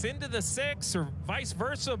kind of gets into the 6 or vice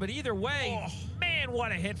versa, but either way, man,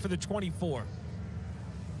 what a hit for the 24.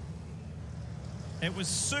 It was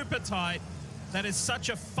super tight. That is such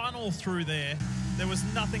a funnel through there. There was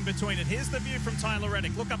nothing between it. Here's the view from Tyler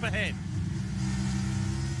Reddick. Look up ahead.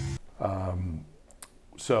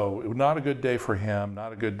 So not a good day for him,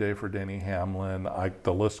 not a good day for Denny Hamlin.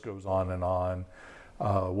 The list goes on and on.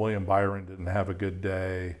 William Byron didn't have a good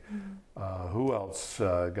day. Who else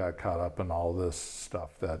got caught up in all this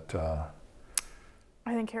stuff that...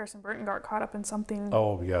 I think Harrison Burton got caught up in something.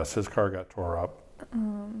 Oh, yes, his car got tore up.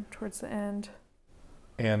 Towards the end.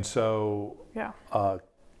 And so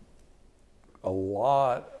a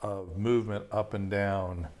lot of movement up and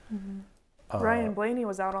down. Ryan Blaney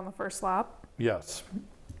was out on the first lap. Yes.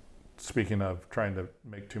 Speaking of trying to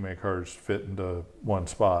make too many cars fit into one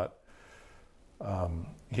spot,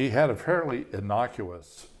 he had a fairly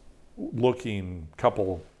innocuous looking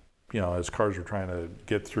couple, as cars were trying to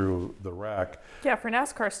get through the wreck. Yeah, for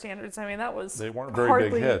NASCAR standards, I mean, that was They weren't very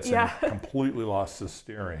big hits, yeah. and completely lost his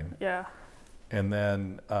steering. Yeah. And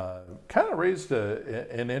then kind of raised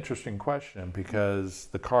an interesting question because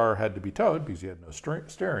the car had to be towed because he had no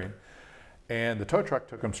steering, and the tow truck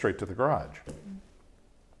took him straight to the garage.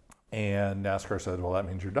 And NASCAR said, well, that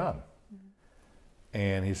means you're done.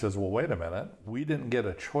 And he says, well, wait a minute. We didn't get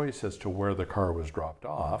a choice as to where the car was dropped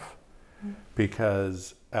off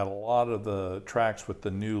because at a lot of the tracks with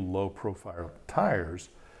the new low-profile tires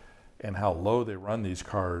and how low they run these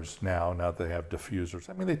cars now that they have diffusers.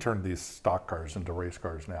 I mean, they turn these stock cars into race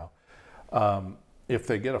cars now. If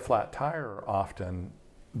they get a flat tire often,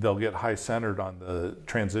 they'll get high-centered on the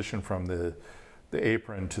transition from the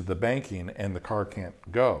apron to the banking, and the car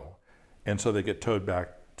can't go. And so they get towed back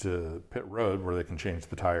to pit road where they can change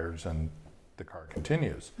the tires and the car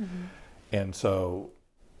continues. And so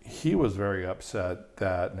he was very upset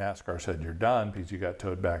that NASCAR said you're done because you got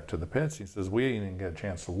towed back to the pits. He says we didn't get a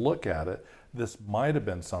chance to look at it. This might have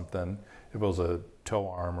been something, if it was a tow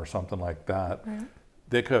arm or something like that,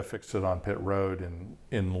 they could have fixed it on pit road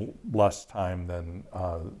in less time than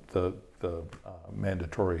the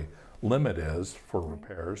mandatory limit is for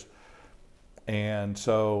repairs. And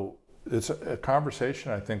so it's a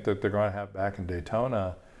conversation I think that they're going to have back in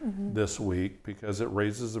Daytona this week because it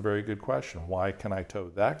raises a very good question. Why can I tow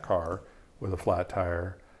that car with a flat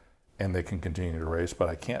tire and they can continue to race, but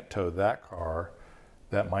I can't tow that car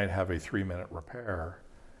that might have a 3-minute repair,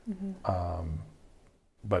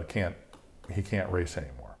 but he can't race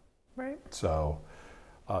anymore. Right. So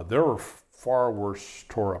there were far worse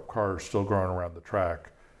tore up cars still going around the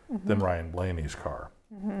track than Ryan Blaney's car.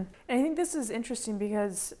 And I think this is interesting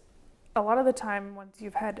because a lot of the time once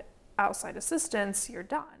you've had outside assistance, you're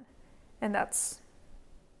done. And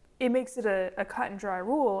it makes it a cut and dry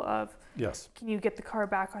rule of can you get the car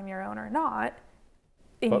back on your own or not?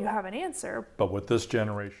 And you have an answer. But with this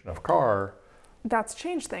generation of car, that's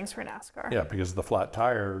changed things for NASCAR. Yeah, because the flat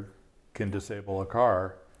tire can disable a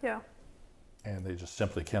car. Yeah. And they just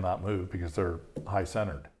simply cannot move because they're high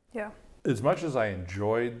centered. Yeah. As much as I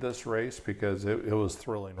enjoyed this race because it was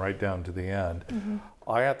thrilling right down to the end,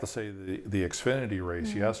 I have to say the Xfinity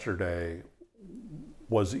race yesterday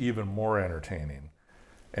was even more entertaining.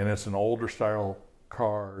 And it's an older style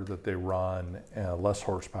car that they run, less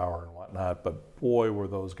horsepower and whatnot, but boy, were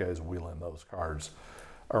those guys wheeling those cars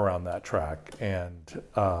around that track. And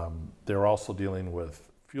they're also dealing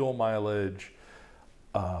with fuel mileage.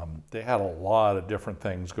 They had a lot of different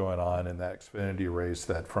things going on in that Xfinity race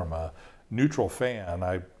that from a neutral fan,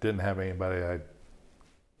 I didn't have anybody I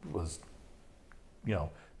was,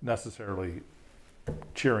 necessarily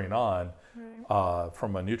cheering on. Right.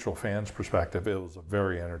 From a neutral fan's perspective, it was a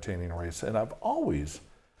very entertaining race. And I've always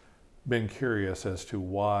been curious as to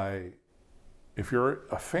why, if you're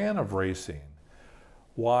a fan of racing,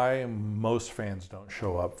 why most fans don't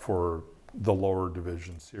show up for the lower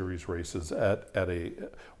division series races at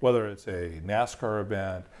whether it's a NASCAR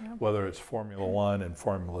event, whether it's Formula One and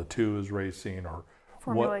Formula 2 is racing, or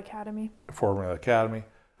Formula Academy.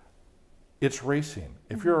 It's racing.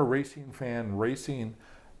 If you're a racing fan, racing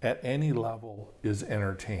at any level is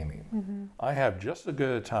entertaining. I have just as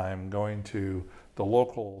good a time going to the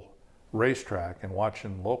local racetrack and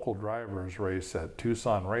watching local drivers race at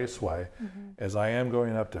Tucson Raceway as I am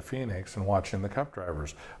going up to Phoenix and watching the Cup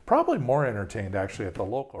drivers. Probably more entertained actually at the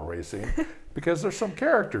local racing because there's some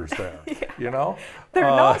characters there, you know? They're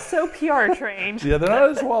not so PR trained. Yeah, they're not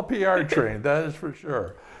as well PR trained, that is for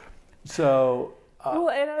sure. So... well,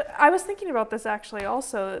 and I was thinking about this actually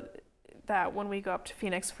also, that when we go up to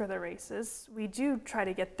Phoenix for the races, we do try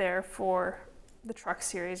to get there for the Truck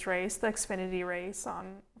Series race, the Xfinity race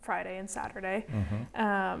on Friday and Saturday.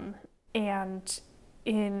 And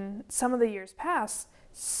in some of the years past,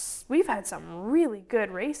 we've had some really good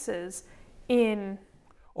races in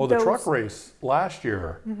the truck race last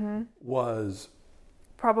year was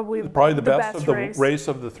probably the best of the race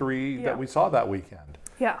of the three that we saw that weekend.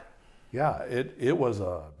 Yeah. Yeah, it was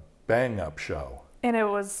a bang-up show. And it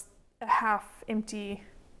was a half-empty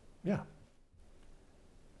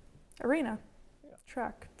arena,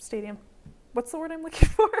 track, stadium. What's the word I'm looking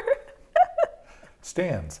for?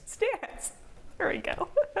 Stands. There we go.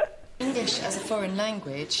 English as a foreign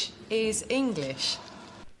language is English.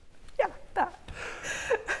 Yeah, that.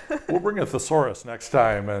 We'll bring a thesaurus next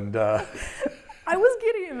time. And I was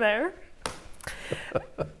getting there.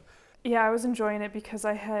 Yeah, I was enjoying it because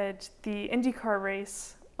I had the IndyCar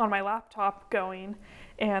race on my laptop going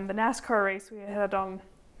and the NASCAR race we had on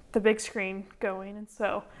the big screen going. And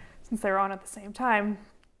so since they were on at the same time,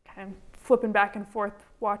 kind of flipping back and forth,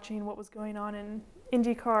 watching what was going on in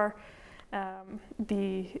IndyCar.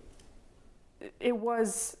 It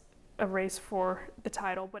was a race for the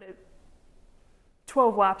title, but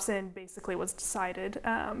 12 laps in basically was decided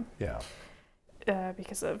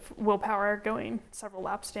because of willpower going several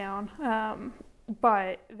laps down.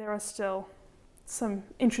 But there was still some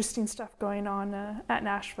interesting stuff going on at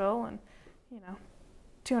Nashville, and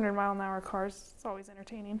 200-mile-an-hour cars, it's always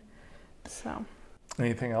entertaining. So.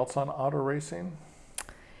 Anything else on auto racing?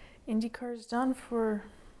 IndyCar's done for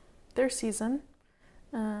their season.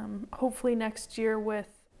 Hopefully next year with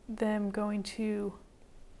them going to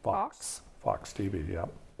Fox TV, yeah.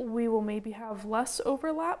 We will maybe have less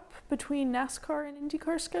overlap between NASCAR and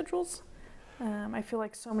IndyCar schedules. I feel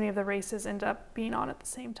like so many of the races end up being on at the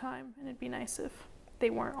same time, and it'd be nice if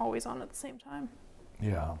they weren't always on at the same time.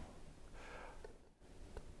 Yeah.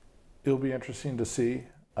 It'll be interesting to see.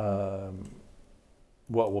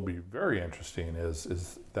 What will be very interesting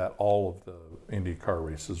is that all of the IndyCar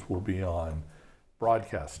races will be on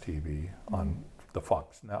broadcast TV on the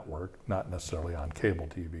Fox network, not necessarily on cable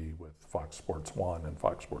TV with Fox Sports 1 and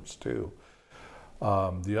Fox Sports 2.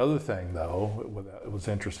 The other thing, though, it was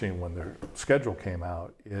interesting when their schedule came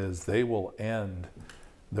out, is they will end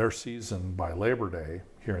their season by Labor Day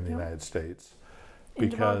here in the United States.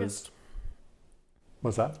 End of August.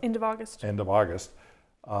 What's that? End of August. End of August.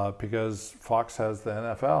 Because Fox has the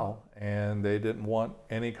NFL, and they didn't want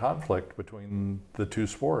any conflict between the two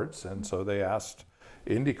sports, and so they asked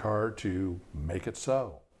IndyCar to make it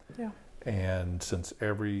so. Yeah. And since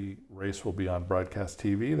every race will be on broadcast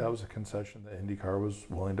TV, that was a concession that IndyCar was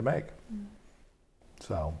willing to make.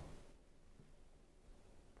 So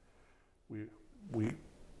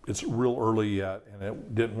it's real early yet, and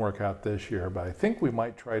it didn't work out this year, but I think we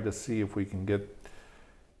might try to see if we can get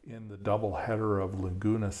in the double header of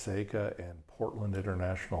Laguna Seca and Portland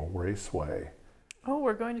International Raceway. Oh,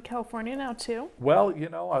 we're going to California now too? Well,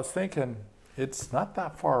 I was thinking it's not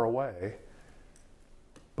that far away,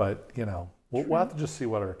 but we'll have to just see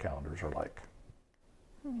what our calendars are like.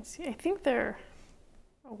 Let me see. I think they're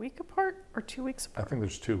a week apart or 2 weeks apart. I think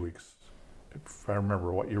there's 2 weeks, if I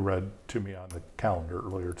remember what you read to me on the calendar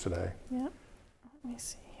earlier today. Yeah. Let me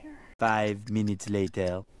see here. 5 minutes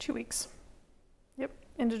later. 2 weeks. Yep.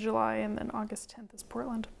 Into July, and then August 10th is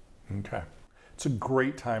Portland. Okay. It's a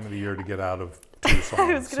great time of the year to get out of Tucson.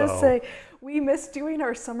 I was going to say, we miss doing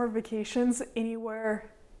our summer vacations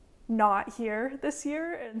anywhere not here this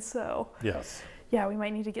year, and so yes. Yeah, we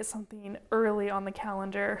might need to get something early on the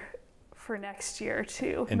calendar for next year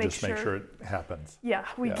to make sure it happens. Yeah,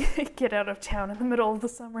 we get out of town in the middle of the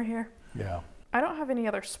summer here. Yeah. I don't have any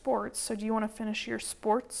other sports, so do you want to finish your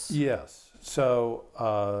sports? Yes. So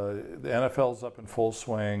the NFL's up in full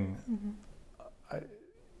swing.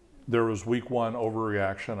 There was week one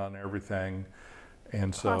overreaction on everything,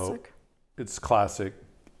 and so it's classic.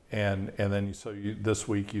 And then this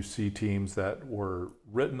week you see teams that were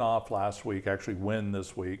written off last week actually win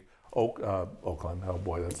this week. Oakland, oh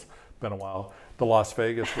boy, that's been a while. The Las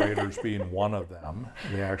Vegas Raiders being one of them.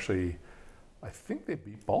 They actually, I think they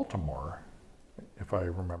beat Baltimore, if I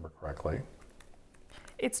remember correctly.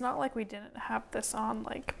 It's not like we didn't have this on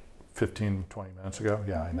like 15, 20 minutes ago.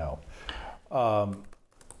 Yeah, I know.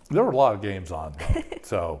 There were a lot of games on, though,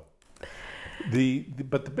 so.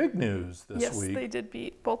 But the big news this week. Yes, they did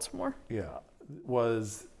beat Baltimore. Yeah,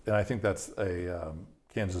 was, and I think that's a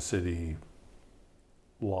Kansas City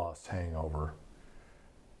loss hangover.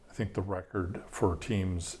 I think the record for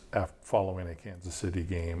teams following a Kansas City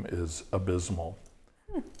game is abysmal.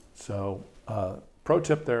 So, pro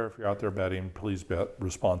tip there, if you're out there betting, please bet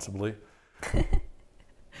responsibly.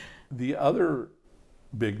 The other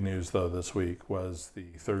big news, though, this week was the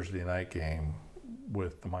Thursday night game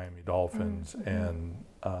with the Miami Dolphins and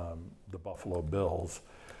the Buffalo Bills.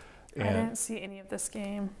 And, I didn't see any of this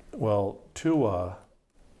game. Well, Tua,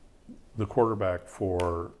 the quarterback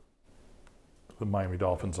for the Miami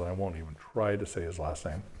Dolphins, and I won't even try to say his last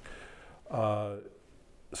name,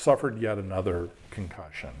 suffered yet another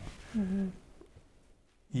concussion.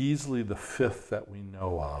 Easily the fifth that we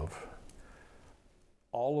know of.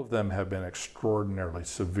 All of them have been extraordinarily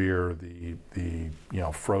severe, the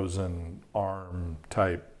frozen arm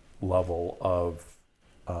type level of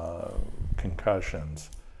concussions.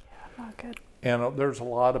 Not good. And there's a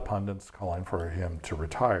lot of pundits calling for him to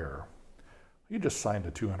retire. He just signed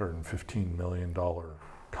a $215 million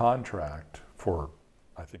contract for,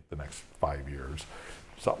 I think, the next 5 years,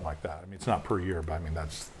 something like that. I mean, it's not per year, but I mean,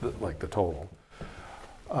 that's like the total.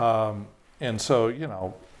 And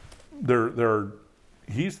so,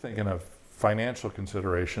 he's thinking of financial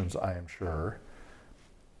considerations, I am sure.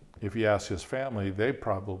 If you ask his family, they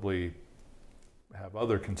probably have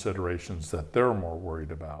other considerations that they're more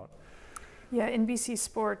worried about. Yeah, NBC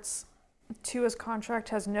Sports, Tua's contract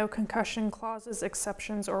has no concussion clauses,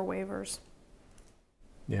 exceptions, or waivers.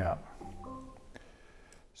 Yeah.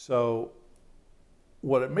 So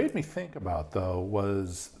what it made me think about, though,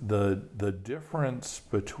 was the difference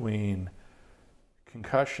between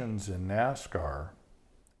concussions in NASCAR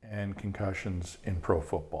and concussions in pro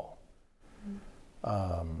football.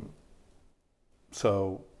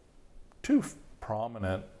 So two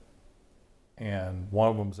prominent, and one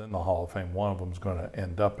of them's in the Hall of Fame, one of them's going to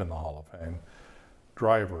end up in the Hall of Fame,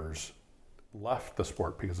 drivers left the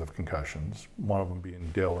sport because of concussions, one of them being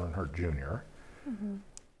Dale Earnhardt Jr.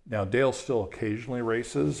 Now, Dale still occasionally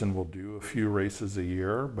races and will do a few races a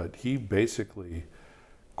year, but he basically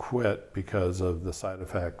quit because of the side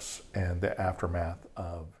effects and the aftermath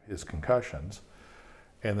of his concussions.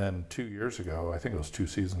 And then 2 years ago, I think it was 2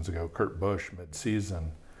 seasons ago, Kurt Busch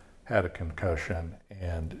mid-season had a concussion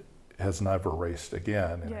and has never raced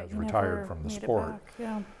again and has retired from the sport.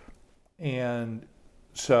 Yeah. And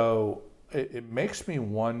so it makes me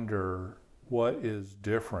wonder what is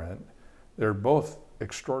different. They're both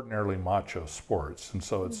extraordinarily macho sports, and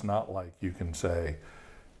so it's not like you can say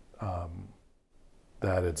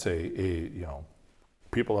that it's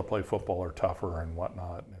people that play football are tougher and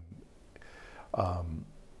whatnot. And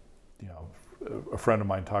a friend of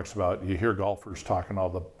mine talks about, you hear golfers talking all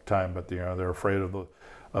the time, but they're afraid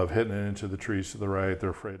of hitting it into the trees to the right. They're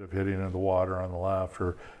afraid of hitting into the water on the left,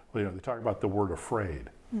 or they talk about the word afraid.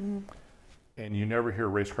 And you never hear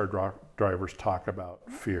race car drivers talk about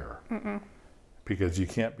fear. Because you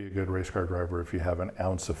can't be a good race car driver if you have an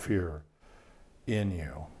ounce of fear in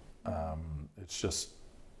you. It's just,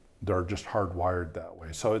 they're just hardwired that way.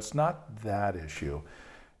 So it's not that issue.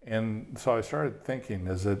 And so I started thinking,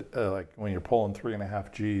 is it like when you're pulling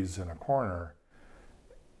 3.5 Gs in a corner,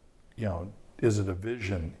 is it a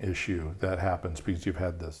vision issue that happens because you've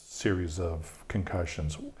had this series of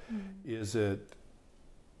concussions? Is it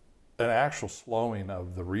an actual slowing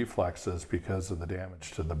of the reflexes because of the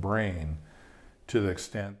damage to the brain, to the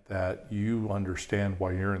extent that you understand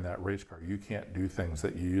why you're in that race car? You can't do things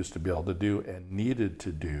that you used to be able to do and needed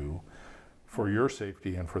to do for your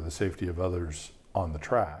safety and for the safety of others on the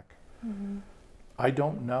track. I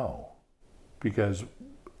don't know, because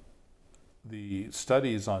the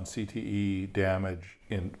studies on CTE damage,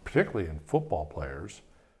 particularly in football players,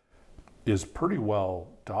 is pretty well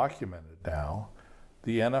documented now.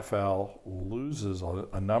 The NFL loses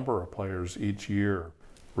a number of players each year,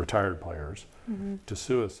 retired players, to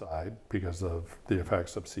suicide because of the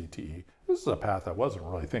effects of CTE. This is a path I wasn't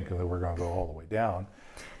really thinking that we're going to go all the way down.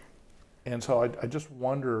 And so I just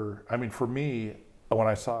wonder, I mean, for me, when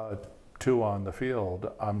I saw Tua on the field,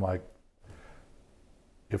 I'm like,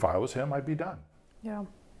 if I was him, I'd be done. Yeah.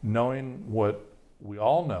 Knowing what we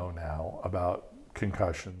all know now about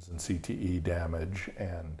concussions and CTE damage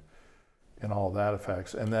and all that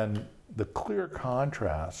effects, and then the clear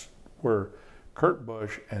contrast where Kurt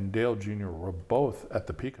Busch and Dale Jr. were both at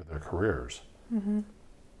the peak of their careers.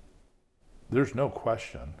 There's no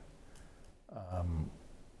question.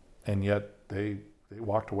 And yet they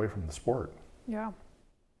walked away from the sport. Yeah.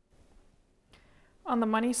 On the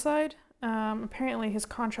money side, Apparently his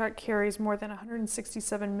contract carries more than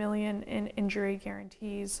 $167 million in injury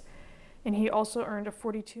guarantees, and he also earned a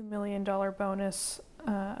 $42 million bonus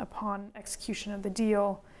upon execution of the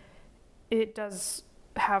deal. It does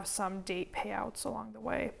have some date payouts along the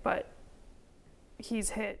way, but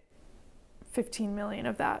he's hit 15 million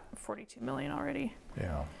of that 42 million already.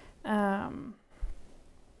 Yeah.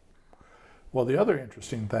 Well, the other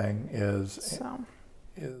interesting thing is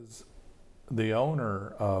the owner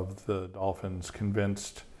of the Dolphins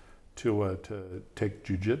convinced Tua to take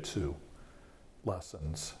jiu-jitsu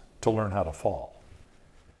lessons to learn how to fall.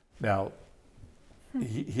 Now,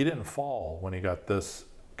 he didn't fall when he got this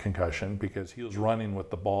concussion because he was running with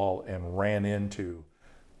the ball and ran into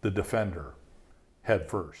the defender head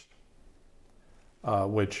first.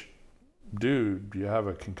 Which, dude, you have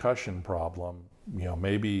a concussion problem,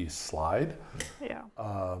 maybe slide. Yeah.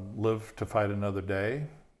 Live to fight another day,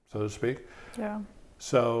 so to speak. Yeah.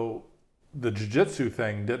 So the jiu-jitsu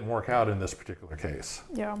thing didn't work out in this particular case.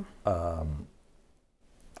 Yeah.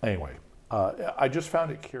 Anyway, I just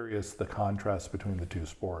found it curious, the contrast between the two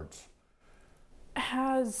sports.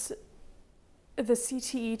 Has the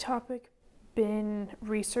CTE topic been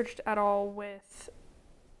researched at all with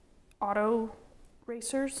auto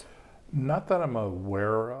racers? Not that I'm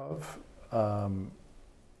aware of.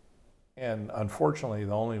 And unfortunately,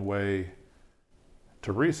 the only way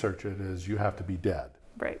to research it is you have to be dead.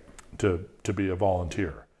 Right. To be a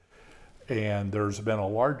volunteer. And there's been a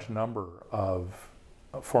large number of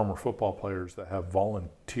former football players that have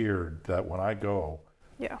volunteered that when I go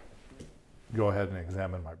ahead and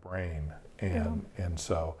examine my brain. And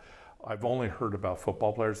so I've only heard about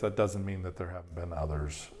football players. That doesn't mean that there haven't been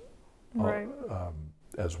others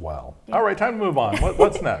as well. Yeah. All right, time to move on.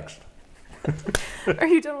 What's next? Are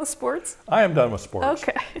you done with sports? I am done with sports.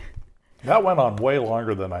 Okay. That went on way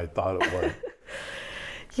longer than I thought it would.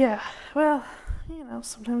 Yeah, well,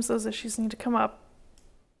 sometimes those issues need to come up.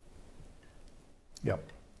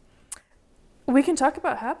 Yep. We can talk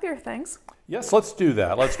about happier things. Yes, let's do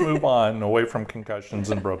that. Let's move on away from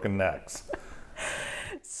concussions and broken necks.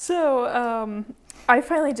 So I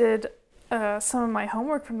finally did some of my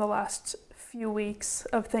homework from the last few weeks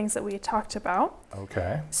of things that we had talked about.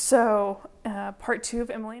 Okay. So part 2 of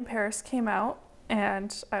Emily in Paris came out,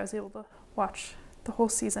 and I was able to watch the whole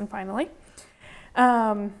season finally.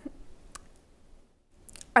 I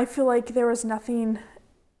feel like there was nothing...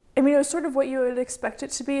 it was sort of what you would expect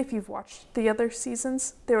it to be if you've watched the other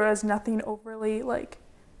seasons. There was nothing overly,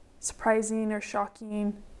 surprising or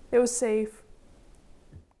shocking. It was safe.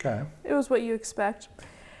 Okay. It was what you expect.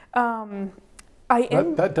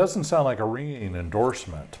 That doesn't sound like a ringing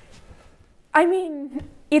endorsement.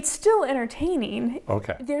 It's still entertaining.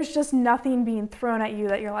 Okay. There's just nothing being thrown at you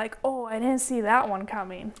that you're like, oh, I didn't see that one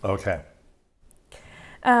coming. Okay.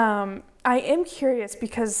 I am curious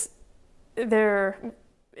because there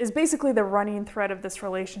is basically the running thread of this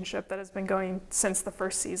relationship that has been going since the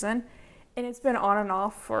first season. And it's been on and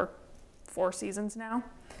off for 4 seasons now.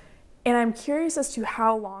 And I'm curious as to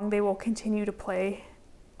how long they will continue to play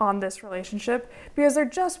on this relationship, because they're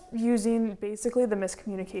just using basically the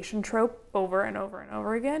miscommunication trope over and over and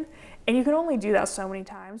over again. And you can only do that so many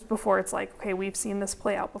times before it's like, okay, we've seen this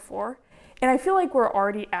play out before. And I feel like we're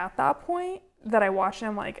already at that point that I watch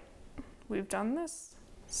them like, we've done this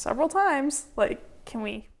several times. Can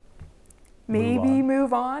we maybe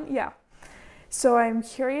move on? Yeah. So I'm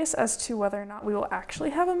curious as to whether or not we will actually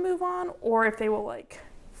have a move on, or if they will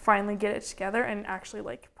finally get it together and actually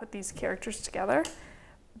put these characters together.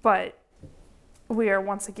 But we are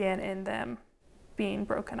once again in them being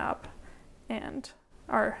broken up, and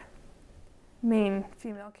our main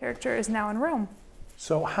female character is now in Rome.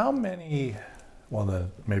 So how many,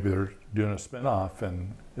 maybe they're doing a spin-off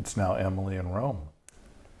and it's now Emily in Rome.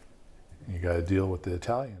 You got to deal with the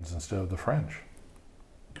Italians instead of the French.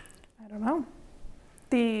 I don't know.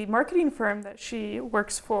 The marketing firm that she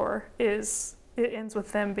works for it ends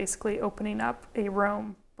with them basically opening up a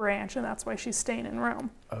Rome branch, and that's why she's staying in Rome.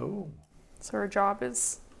 Oh. So her job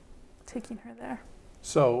is taking her there.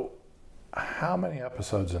 So how many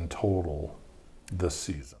episodes in total this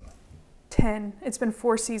season? 10. It's been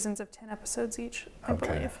 4 seasons of 10 episodes each, I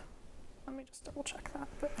believe. Let me just double check that,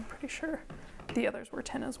 but I'm pretty sure the others were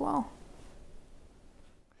 10 as well.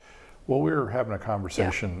 Well, we were having a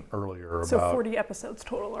conversation earlier about... So 40 episodes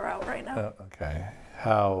total are out right now. Okay.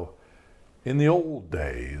 How in the old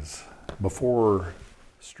days, before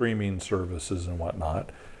streaming services and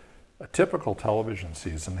whatnot, a typical television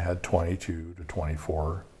season had 22 to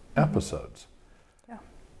 24 episodes. Yeah.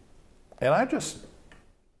 And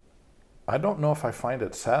I don't know if I find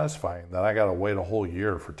it satisfying that I got to wait a whole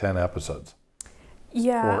year for 10 episodes.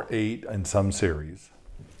 Yeah. Or 8 in some series.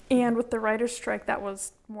 And with the writer's strike, that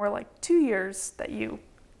was more like 2 years that you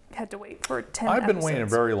had to wait for 10 I've been episodes. waiting a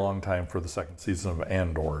very long time for the second season of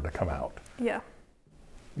Andor to come out. Yeah.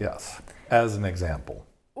 Yes, as an example.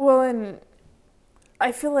 Well, and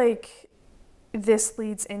I feel like this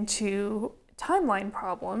leads into timeline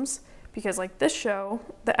problems because, like this show,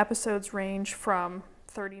 the episodes range from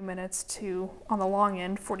 30 minutes to, on the long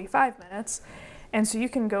end, 45 minutes. And so you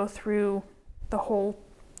can go through the whole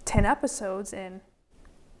 10 episodes in,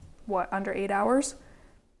 under 8 hours?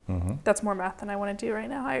 Mm-hmm. That's more math than I want to do right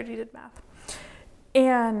now. I already did math.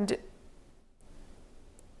 And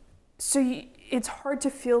so it's hard to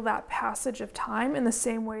feel that passage of time in the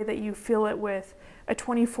same way that you feel it with a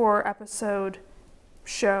 24-episode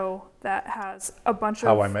show that has a bunch of...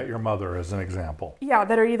 How I Met Your Mother as an example. Yeah,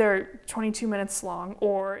 that are either 22 minutes long,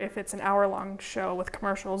 or if it's an hour-long show with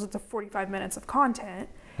commercials, it's a 45 minutes of content.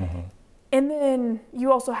 Mm-hmm. And then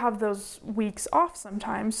you also have those weeks off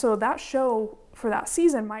sometimes. So that show for that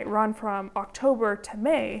season might run from October to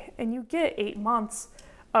May, and you get 8 months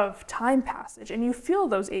of time passage, and you feel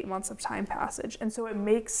those 8 months of time passage. And so it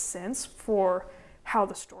makes sense for how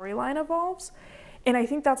the storyline evolves. And I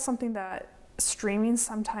think that's something that streaming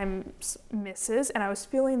sometimes misses. And I was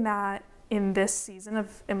feeling that in this season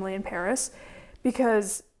of Emily in Paris,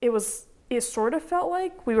 because it sort of felt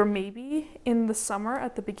like we were maybe in the summer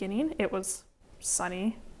at the beginning. It was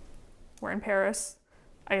sunny. We're in Paris.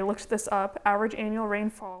 I looked this up. Average annual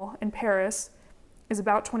rainfall in Paris is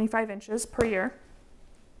about 25 inches per year.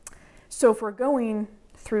 So if we're going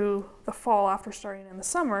through the fall after starting in the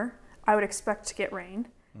summer, I would expect to get rain.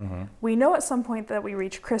 Mm-hmm. We know at some point that we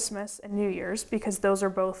reach Christmas and New Year's because those are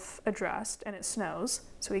both addressed, and it snows.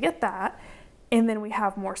 So we get that. And then we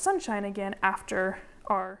have more sunshine again after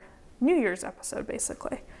our New Year's episode,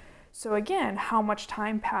 basically. So again, how much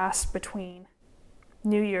time passed between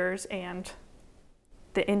New Year's and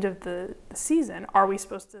the end of the season? Are we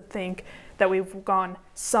supposed to think that we've gone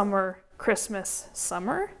summer, Christmas,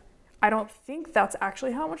 summer? I don't think that's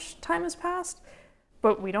actually how much time has passed,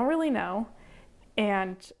 but we don't really know.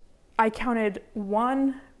 And I counted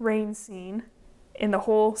 1 rain scene in the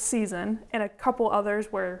whole season and a couple others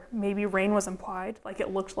where maybe rain was implied, like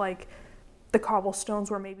it looked like the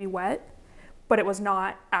cobblestones were maybe wet, but it was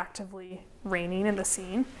not actively raining in the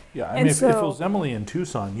scene. Yeah, I mean, if it was Emily in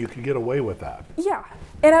Tucson, you could get away with that. Yeah,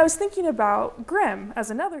 and I was thinking about Grimm as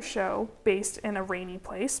another show based in a rainy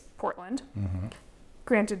place, Portland. Mm-hmm.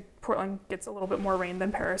 Granted, Portland gets a little bit more rain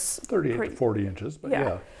than Paris. 38 to 40 inches, but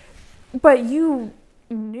yeah. But you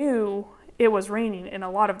knew it was raining in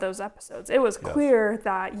a lot of those episodes. It was clear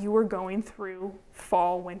that you were going through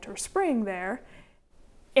fall, winter, spring there.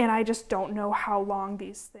 And I just don't know how long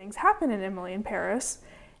these things happen in Emily in Paris.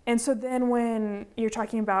 And so then when you're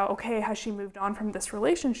talking about, okay, has she moved on from this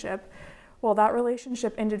relationship? Well, that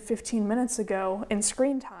relationship ended 15 minutes ago in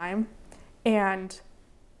screen time, and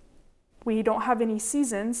we don't have any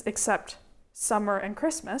seasons except summer and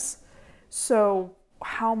Christmas. So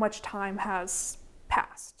how much time has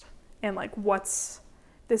passed? And like, what's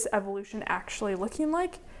this evolution actually looking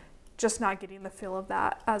like? Just not getting the feel of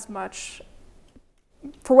that as much.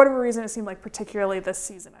 For whatever reason, it seemed like particularly this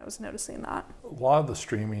season I was noticing that. A lot of the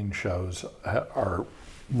streaming shows are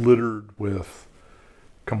littered with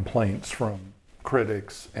complaints from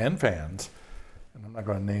critics and fans, and I'm not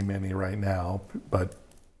going to name any right now, but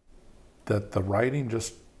that the writing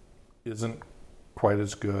just isn't quite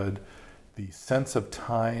as good. The sense of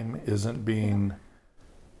time isn't being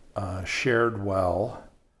shared well.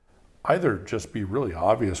 Either just be really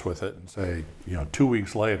obvious with it and say, 2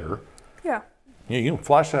 weeks later. Yeah. You can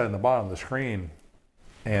flash that in the bottom of the screen,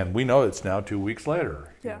 and we know it's now 2 weeks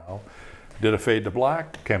later. Yeah. Did a fade to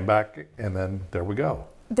black, came back, and then there we go.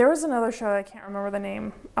 There was another show, I can't remember the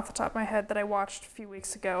name off the top of my head, that I watched a few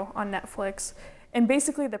weeks ago on Netflix. And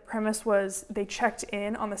basically the premise was they checked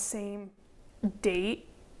in on the same date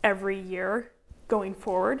every year going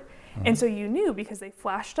forward. Mm-hmm. And so you knew because they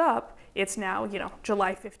flashed up, it's now,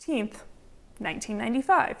 July 15th,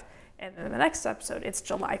 1995. And then the next episode, it's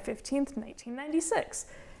July 15th, 1996.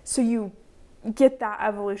 So you get that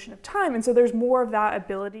evolution of time. And so there's more of that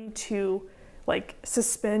ability to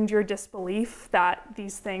suspend your disbelief that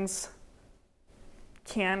these things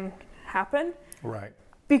can happen. Right.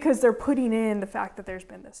 Because they're putting in the fact that there's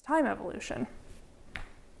been this time evolution.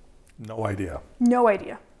 No idea. No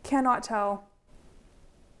idea. Cannot tell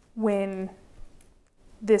when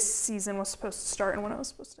this season was supposed to start and when it was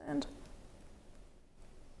supposed to end.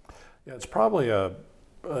 Yeah, it's probably a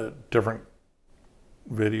different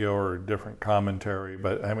video or a different commentary,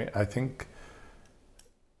 but I mean, I think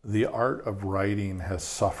the art of writing has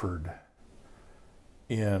suffered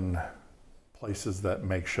in places that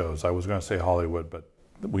make shows. I was going to say Hollywood, but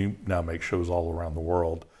we now make shows all around the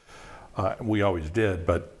world. We always did,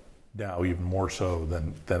 but now even more so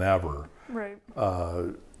than ever. Right.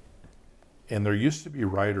 And there used to be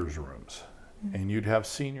writers' rooms, and you'd have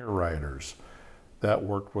senior writers that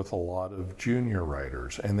worked with a lot of junior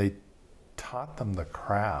writers, and they taught them the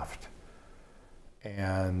craft.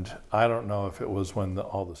 And I don't know if it was when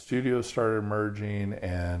all the studios started merging,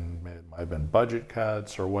 and it might have been budget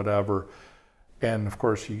cuts or whatever. And of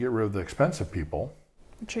course, you get rid of the expensive people,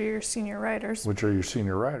 which are your senior writers.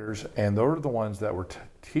 And those are the ones that were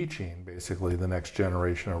teaching basically the next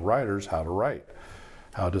generation of writers how to write,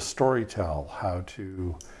 how to storytell, how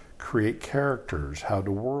to create characters, how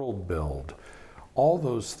to world build, all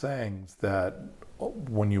those things that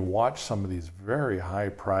when you watch some of these very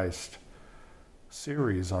high-priced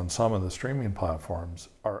series on some of the streaming platforms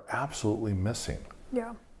are absolutely missing.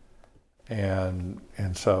 Yeah. And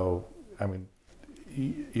so, I mean,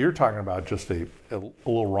 you're talking about just a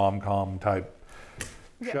little rom-com type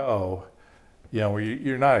show, you know, where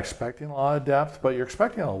you're not expecting a lot of depth, but you're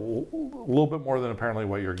expecting a little bit more than apparently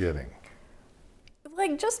what you're getting.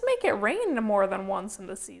 Like, just make it rain more than once in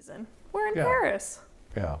the season. We're in Paris.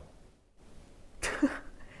 Yeah.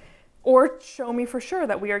 Or show me for sure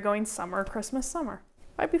that we are going summer, Christmas, summer.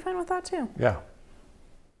 I'd be fine with that too. Yeah.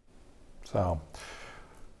 So,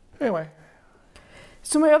 anyway.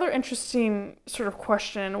 So my other interesting sort of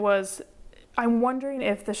question was, I'm wondering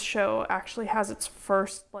if this show actually has its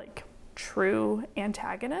first, like, true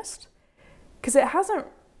antagonist. Because it hasn't,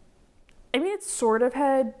 I mean, it's sort of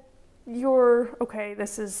had okay,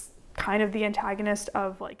 this is kind of the antagonist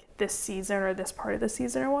of, like, this season or this part of the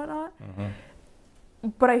season or whatnot. Mm-hmm.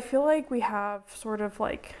 But I feel like we have sort of,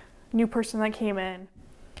 like, new person that came in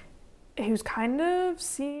who's kind of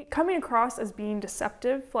coming across as being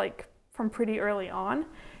deceptive, like, from pretty early on.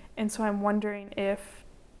 And so I'm wondering if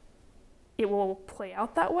it will play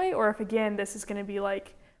out that way, or if, again, this is going to be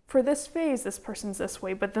like, for this phase, this person's this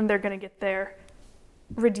way, but then they're going to get their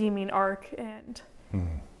redeeming arc and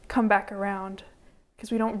come back around,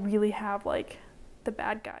 because we don't really have, like, the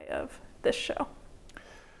bad guy of this show.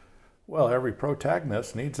 Well, every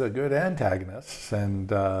protagonist needs a good antagonist,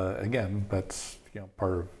 and again, that's, you know,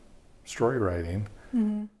 part of story writing.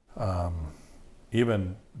 Mm-hmm.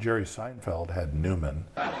 Even Jerry Seinfeld had Newman.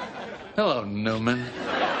 Hello, Newman.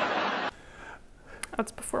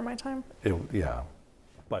 That's before my time. Yeah,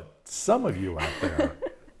 but some of you out there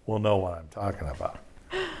will know what I'm talking about.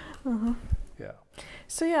 Uh-huh. Yeah.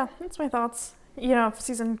 So yeah, that's my thoughts. You know, if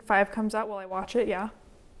season 5 comes out, will I watch it? Yeah.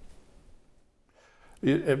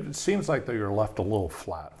 It seems like that you're left a little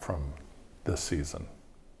flat from this season.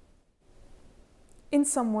 In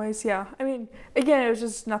some ways, yeah. I mean, again, it was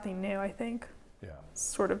just nothing new, I think. Yeah.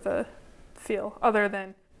 Sort of the feel, other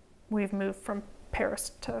than we've moved from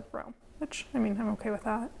Paris to Rome, which, I mean, I'm okay with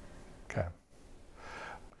that. Okay.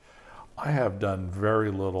 I have done very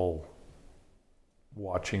little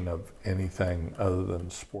watching of anything other than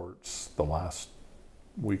sports the last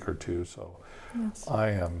week or two, so yes.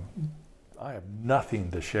 I have nothing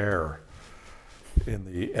to share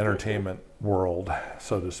in the entertainment world,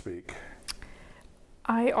 so to speak.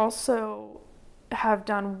 I also have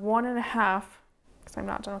done 1.5, because I'm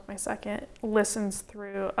not done with my second, listens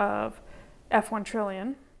through of F1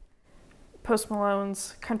 Trillion, Post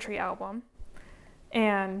Malone's country album.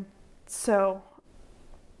 And so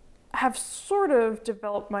I have sort of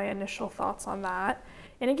developed my initial thoughts on that.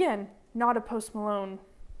 And again, not a Post Malone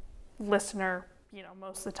listener, you know,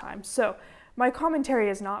 most of the time. So my commentary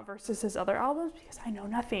is not versus his other albums, because I know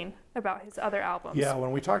nothing about his other albums. Yeah,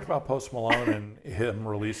 when we talked about Post Malone and him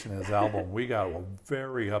releasing his album, we got a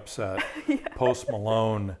very upset Post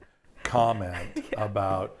Malone comment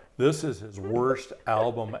about this is his worst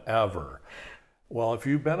album ever. Well, if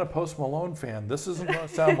you've been a Post Malone fan, this isn't going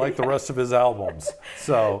to sound like the rest of his albums.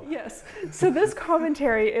 So yes. So this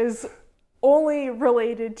commentary is only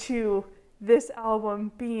related to this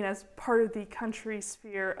album being as part of the country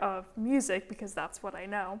sphere of music, because that's what I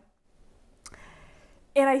know.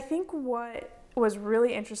 And I think what was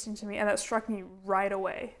really interesting to me, and that struck me right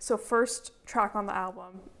away, so first track on the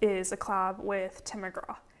album is a collab with Tim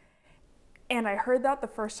McGraw. And I heard that the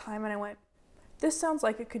first time and I went, this sounds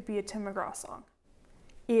like it could be a Tim McGraw song.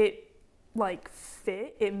 It, like,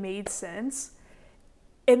 fit, it made sense.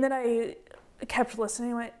 And then I kept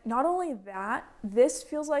listening and went, not only that, this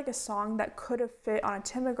feels like a song that could have fit on a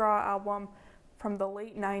Tim McGraw album from the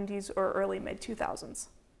late 90s or early mid 2000s.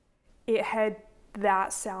 It had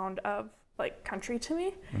that sound of, like, country to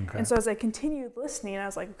me. Okay. And so as I continued listening, I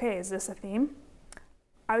was like, okay, is this a theme?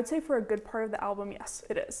 I would say for a good part of the album, yes,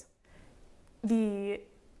 it is. the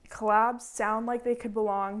collabs sound like they could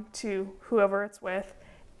belong to whoever it's with,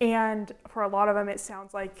 and for a lot of them it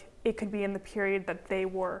sounds like it could be in the period that they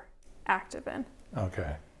were active in.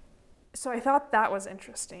 Okay. So I thought that was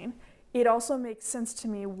interesting. It also makes sense to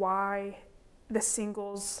me why the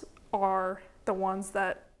singles are the ones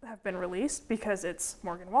that have been released, because it's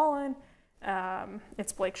Morgan Wallen,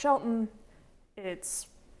 it's Blake Shelton, it's,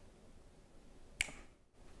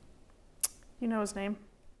 you know his name?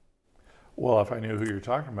 Well, if I knew who you're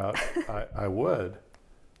talking about, I would.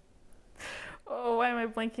 Oh, why am I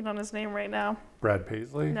blanking on his name right now? Brad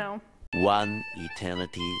Paisley? No. One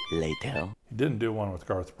eternity later. He didn't do one with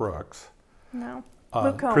Garth Brooks. No.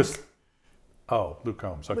 Luke Combs. Luke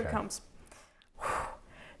Combs. Okay. Luke Combs.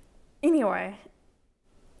 Anyway,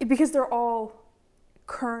 because they're all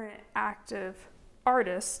current active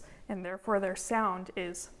artists, and therefore their sound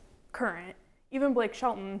is current. Even Blake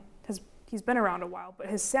Shelton he's been around a while, but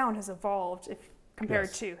his sound has evolved if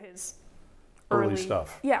compared to his early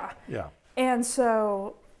stuff. Yeah. Yeah. And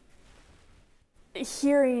so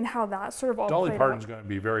hearing how that sort of all Dolly played Parton's out, going to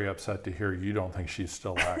be very upset to hear you don't think she's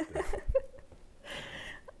still active.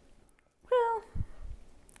 well,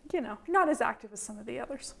 you know, not as active as some of the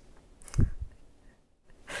others.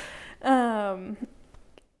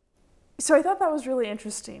 So I thought that was really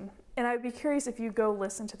interesting, and I'd be curious if you go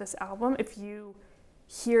listen to this album, if you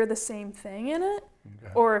hear the same thing in it,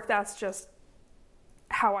 Okay. or if that's just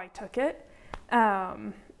how I took it.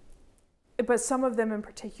 But some of them in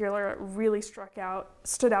particular really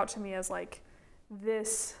stood out to me as like,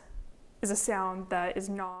 this is a sound that is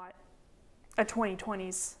not a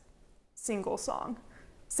 2020s single song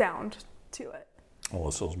sound to it. Well,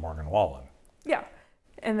 this was Morgan Wallen. Yeah,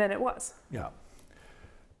 and then it was. Yeah.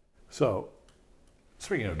 So,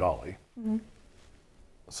 speaking of Dolly,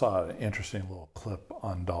 saw an interesting little clip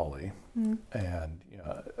on Dolly, and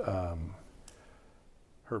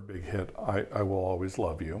her big hit, I Will Always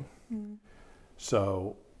Love You.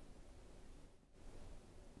 So,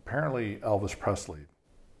 apparently Elvis Presley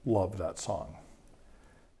loved that song.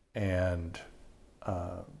 And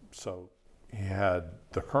so he had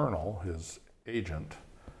the Colonel, his agent,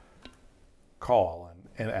 call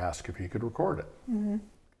and ask if he could record it.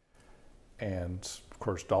 And of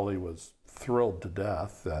course, Dolly was thrilled to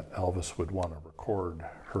death that Elvis would want to record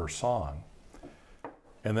her song.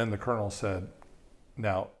 And then the Colonel said,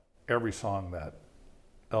 now, every song that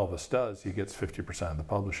Elvis does, he gets 50% of the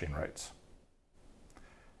publishing rights.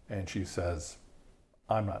 And she says,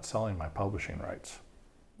 I'm not selling my publishing rights.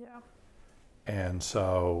 Yeah. And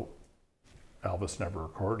so Elvis never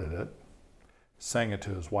recorded it, sang it to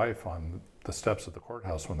his wife on the steps of the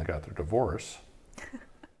courthouse when they got their divorce.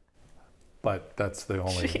 But that's the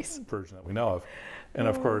only version that we know of. And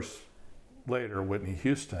of course, later Whitney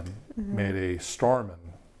Houston made a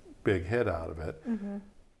storming big hit out of it.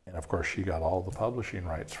 And of course, she got all the publishing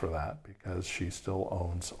rights for that because she still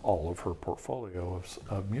owns all of her portfolio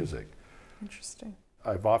of music. Interesting.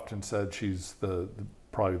 I've often said she's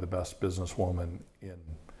probably the best businesswoman in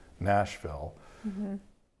Nashville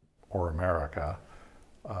or America,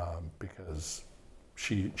 because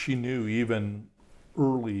she knew even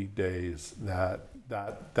early days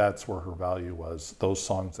that's where her value was. Those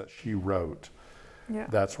songs that she wrote,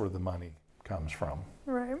 that's where the money comes from.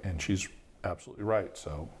 Right. And she's absolutely right.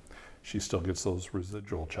 So she still gets those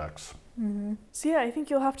residual checks. So yeah, I think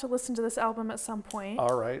you'll have to listen to this album at some point.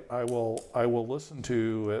 All right, I will listen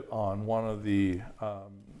to it on one of the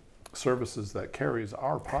services that carries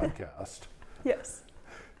our podcast. Yes.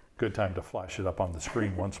 Good time to flash it up on the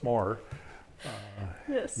screen once more.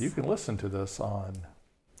 Yes. You can listen to this on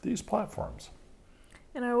these platforms.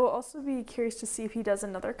 And I will also be curious to see if he does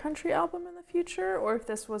another country album in the future, or if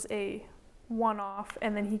this was a one-off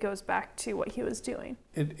and then he goes back to what he was doing.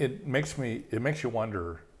 It makes you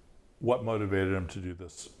wonder what motivated him to do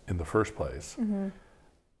this in the first place.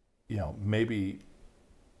 You know, maybe,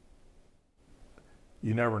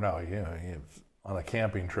 you never know. You know, he's on a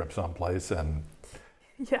camping trip someplace and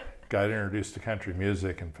got introduced to country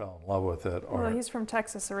music and fell in love with it. Or, well, he's from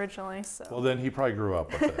Texas originally, so. Well, then he probably grew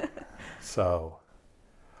up with it. So,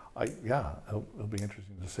 it'll be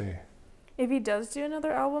interesting to see. If he does do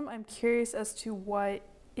another album, I'm curious as to what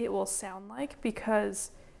it will sound like,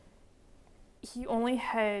 because he only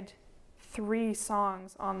had 3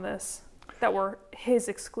 songs on this that were his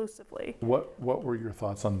exclusively. What were your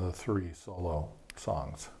thoughts on the 3 solo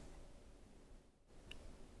songs?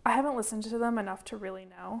 I haven't listened to them enough to really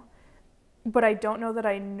know, but I don't know that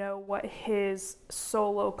I know what his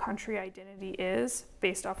solo country identity is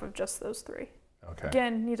based off of just those 3. Okay.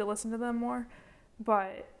 Again, need to listen to them more,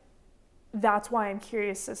 but that's why I'm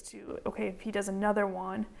curious as to, okay, if he does another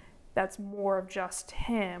one, that's more of just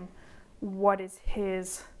him, what is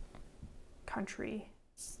his country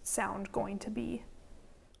sound going to be?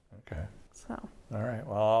 Okay. So. All right.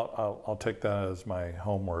 Well, I'll take that as my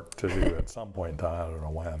homework to do at some point in time. I don't know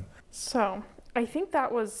when. So I think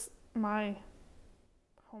that was my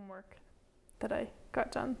homework that I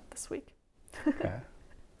got done this week. Okay.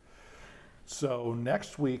 So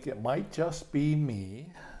next week it might just be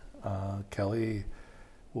me. Kellie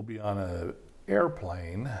will be on an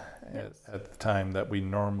airplane at the time that we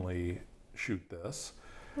normally shoot this.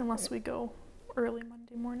 Unless we go early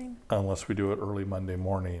Monday morning. Unless we do it early Monday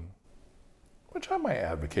morning, which I might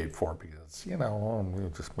advocate for because,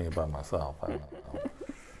 I'm just me by myself. I don't know.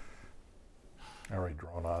 I already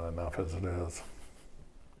drone on enough as it is.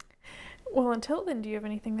 Well, until then, do you have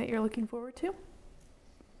anything that you're looking forward to?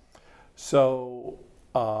 So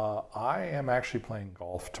I am actually playing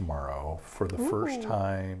golf tomorrow for the first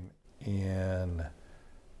time in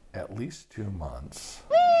at least 2 months.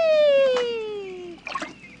 Whee!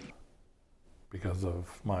 Because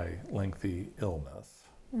of my lengthy illness.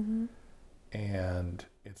 Mm-hmm. And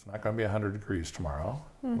it's not going to be 100 degrees tomorrow,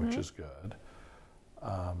 which is good.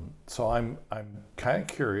 So I'm kind of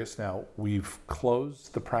curious now. We've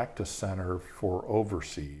closed the practice center for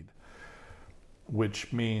overseed,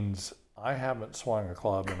 which means I haven't swung a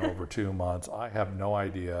club in over 2 months. I have no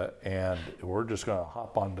idea, and we're just going to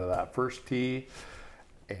hop onto that first tee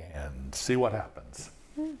and see what happens.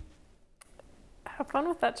 Have fun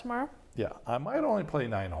with that tomorrow. Yeah, I might only play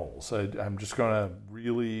 9 holes. I'm just going to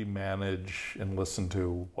really manage and listen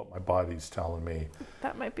to what my body's telling me.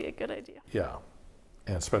 That might be a good idea. Yeah,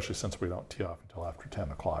 and especially since we don't tee off until after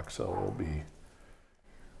 10 o'clock, so it'll be,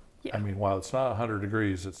 I mean, while it's not 100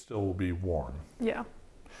 degrees, it still will be warm. Yeah.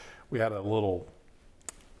 We had a little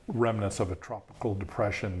remnants of a tropical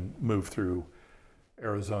depression move through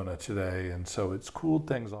Arizona today, and so it's cooled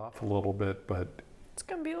things off a little bit, but it's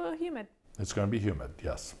going to be a little humid. It's going to be humid,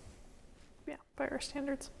 yes. Yeah, by our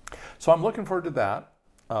standards. So I'm looking forward to that.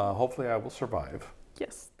 Hopefully I will survive.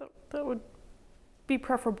 Yes, that would be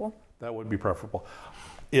preferable. That would be preferable.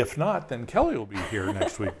 If not, then Kellie will be here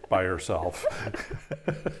next week by herself.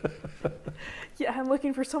 Yeah, I'm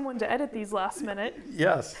looking for someone to edit these last minute.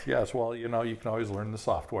 Yes. Well, you can always learn the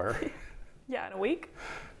software. Yeah, in a week?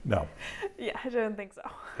 No. Yeah, I didn't think so.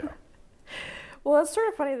 Yeah. Well, it's sort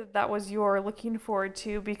of funny that was your looking forward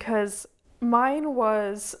to, because mine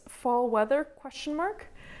was fall weather, ? We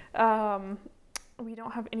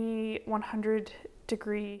don't have any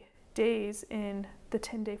 100-degree days in the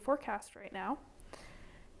 10-day forecast right now.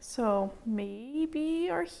 So maybe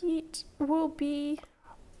our heat will be...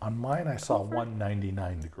 On mine, I saw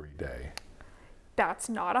 199-degree day. That's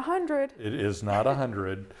not 100. It is not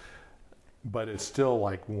 100, but it's still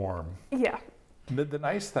like warm. Yeah. The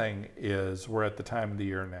nice thing is we're at the time of the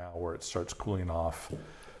year now where it starts cooling off.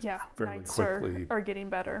 Yeah, fairly nights quickly. are getting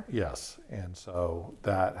better. Yes, and so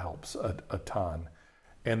that helps a ton.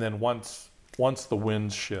 And then once the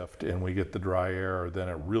winds shift and we get the dry air, then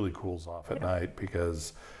it really cools off at night,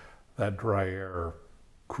 because that dry air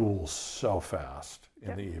cools so fast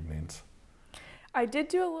in the evenings. I did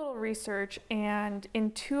do a little research, and in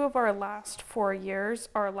 2 of our last 4 years,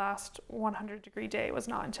 our last 100-degree day was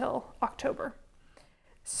not until October.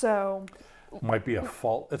 So might be a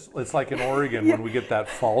fall. It's like in Oregon when we get that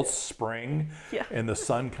false spring and the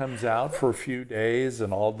sun comes out for a few days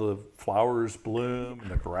and all the flowers bloom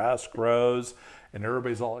and the grass grows and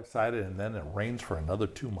everybody's all excited, and then it rains for another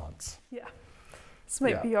 2 months. Yeah. This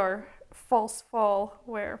might be our false fall,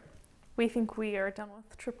 where we think we are done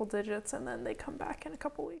with triple digits and then they come back in a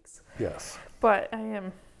couple weeks. Yes. But I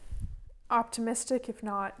am optimistic, if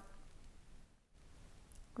not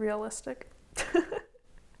realistic,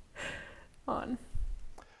 on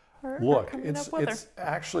our coming up weather. It's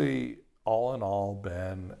actually all in all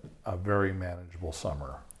been a very manageable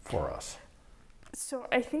summer for us. So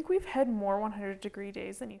I think we've had more 100-degree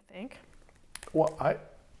days than you think. Well,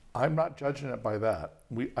 I'm not judging it by that.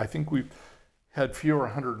 I think we've had fewer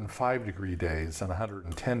 105-degree days and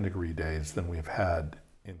 110-degree days than we've had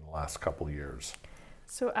in the last couple of years.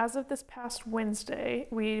 So as of this past Wednesday,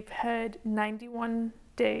 we've had 91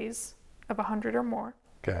 days of 100 or more.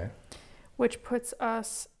 Okay. Which puts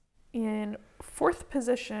us in 4th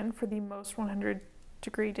position for the most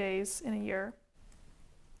 100-degree days in a year.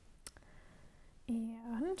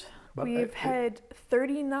 And we've had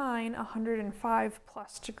 39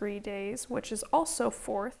 105-plus degree days, which is also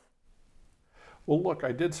 4th. Well, look,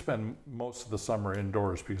 I did spend most of the summer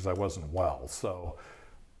indoors because I wasn't well, so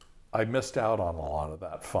I missed out on a lot of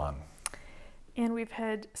that fun. And we've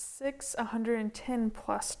had 6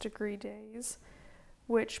 110-plus degree days,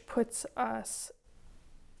 which puts us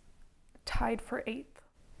tied for 8th.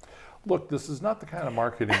 Look, this is not the kind of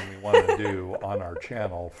marketing we want to do on our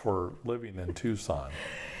channel for living in Tucson.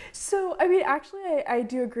 So, I mean, actually, I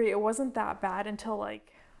do agree. It wasn't that bad until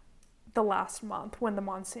like the last month when the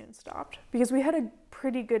monsoon stopped. Because we had a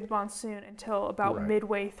pretty good monsoon until about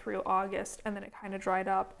midway through August, and then it kind of dried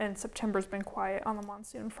up, and September's been quiet on the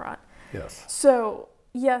monsoon front. Yes. So,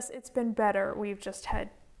 yes, it's been better. We've just had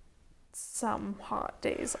some hot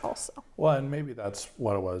days also. Well, and maybe that's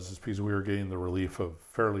what it was, is because we were getting the relief of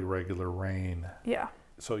fairly regular rain. Yeah.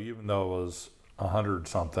 So even though it was 100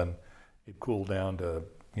 something, it cooled down to,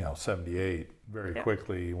 78 very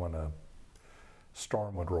quickly when a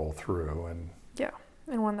storm would roll through. And yeah,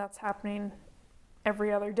 and when that's happening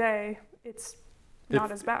every other day, it's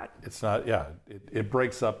not as bad. It's not, it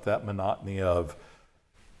breaks up that monotony of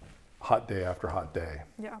hot day after hot day.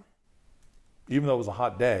 Yeah. Even though it was a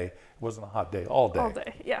hot day, it wasn't a hot day all day. All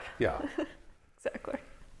day, yeah. Yeah. Exactly.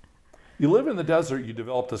 You live in the desert, you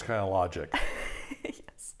develop this kind of logic.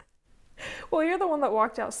 Yes. Well, you're the one that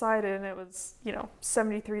walked outside and it was,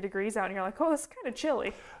 73 degrees out, and you're like, oh, it's kind of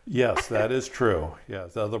chilly. Yes, that is true.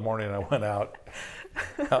 Yes, the other morning I went out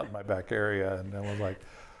in my back area, and I was like,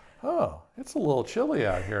 oh, it's a little chilly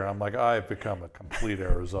out here. And I'm like, I've become a complete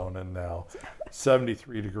Arizonan now.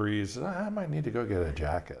 73 degrees. I might need to go get a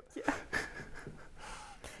jacket. Yeah.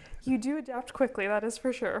 You do adapt quickly, that is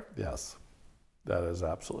for sure. Yes, that is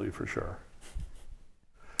absolutely for sure.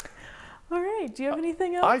 All right, do you have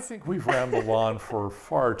anything else? I think we've rambled on for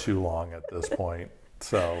far too long at this point.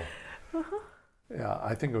 So, yeah,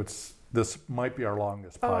 I think this might be our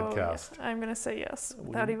longest podcast. Yeah. I'm going to say yes,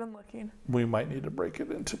 without even looking. We might need to break it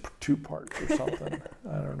into 2 parts or something.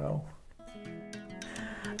 I don't know.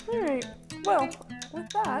 All right, well,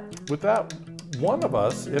 with that, one of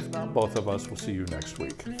us, if not both of us, will see you next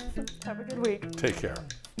week. Have a good week. Take care.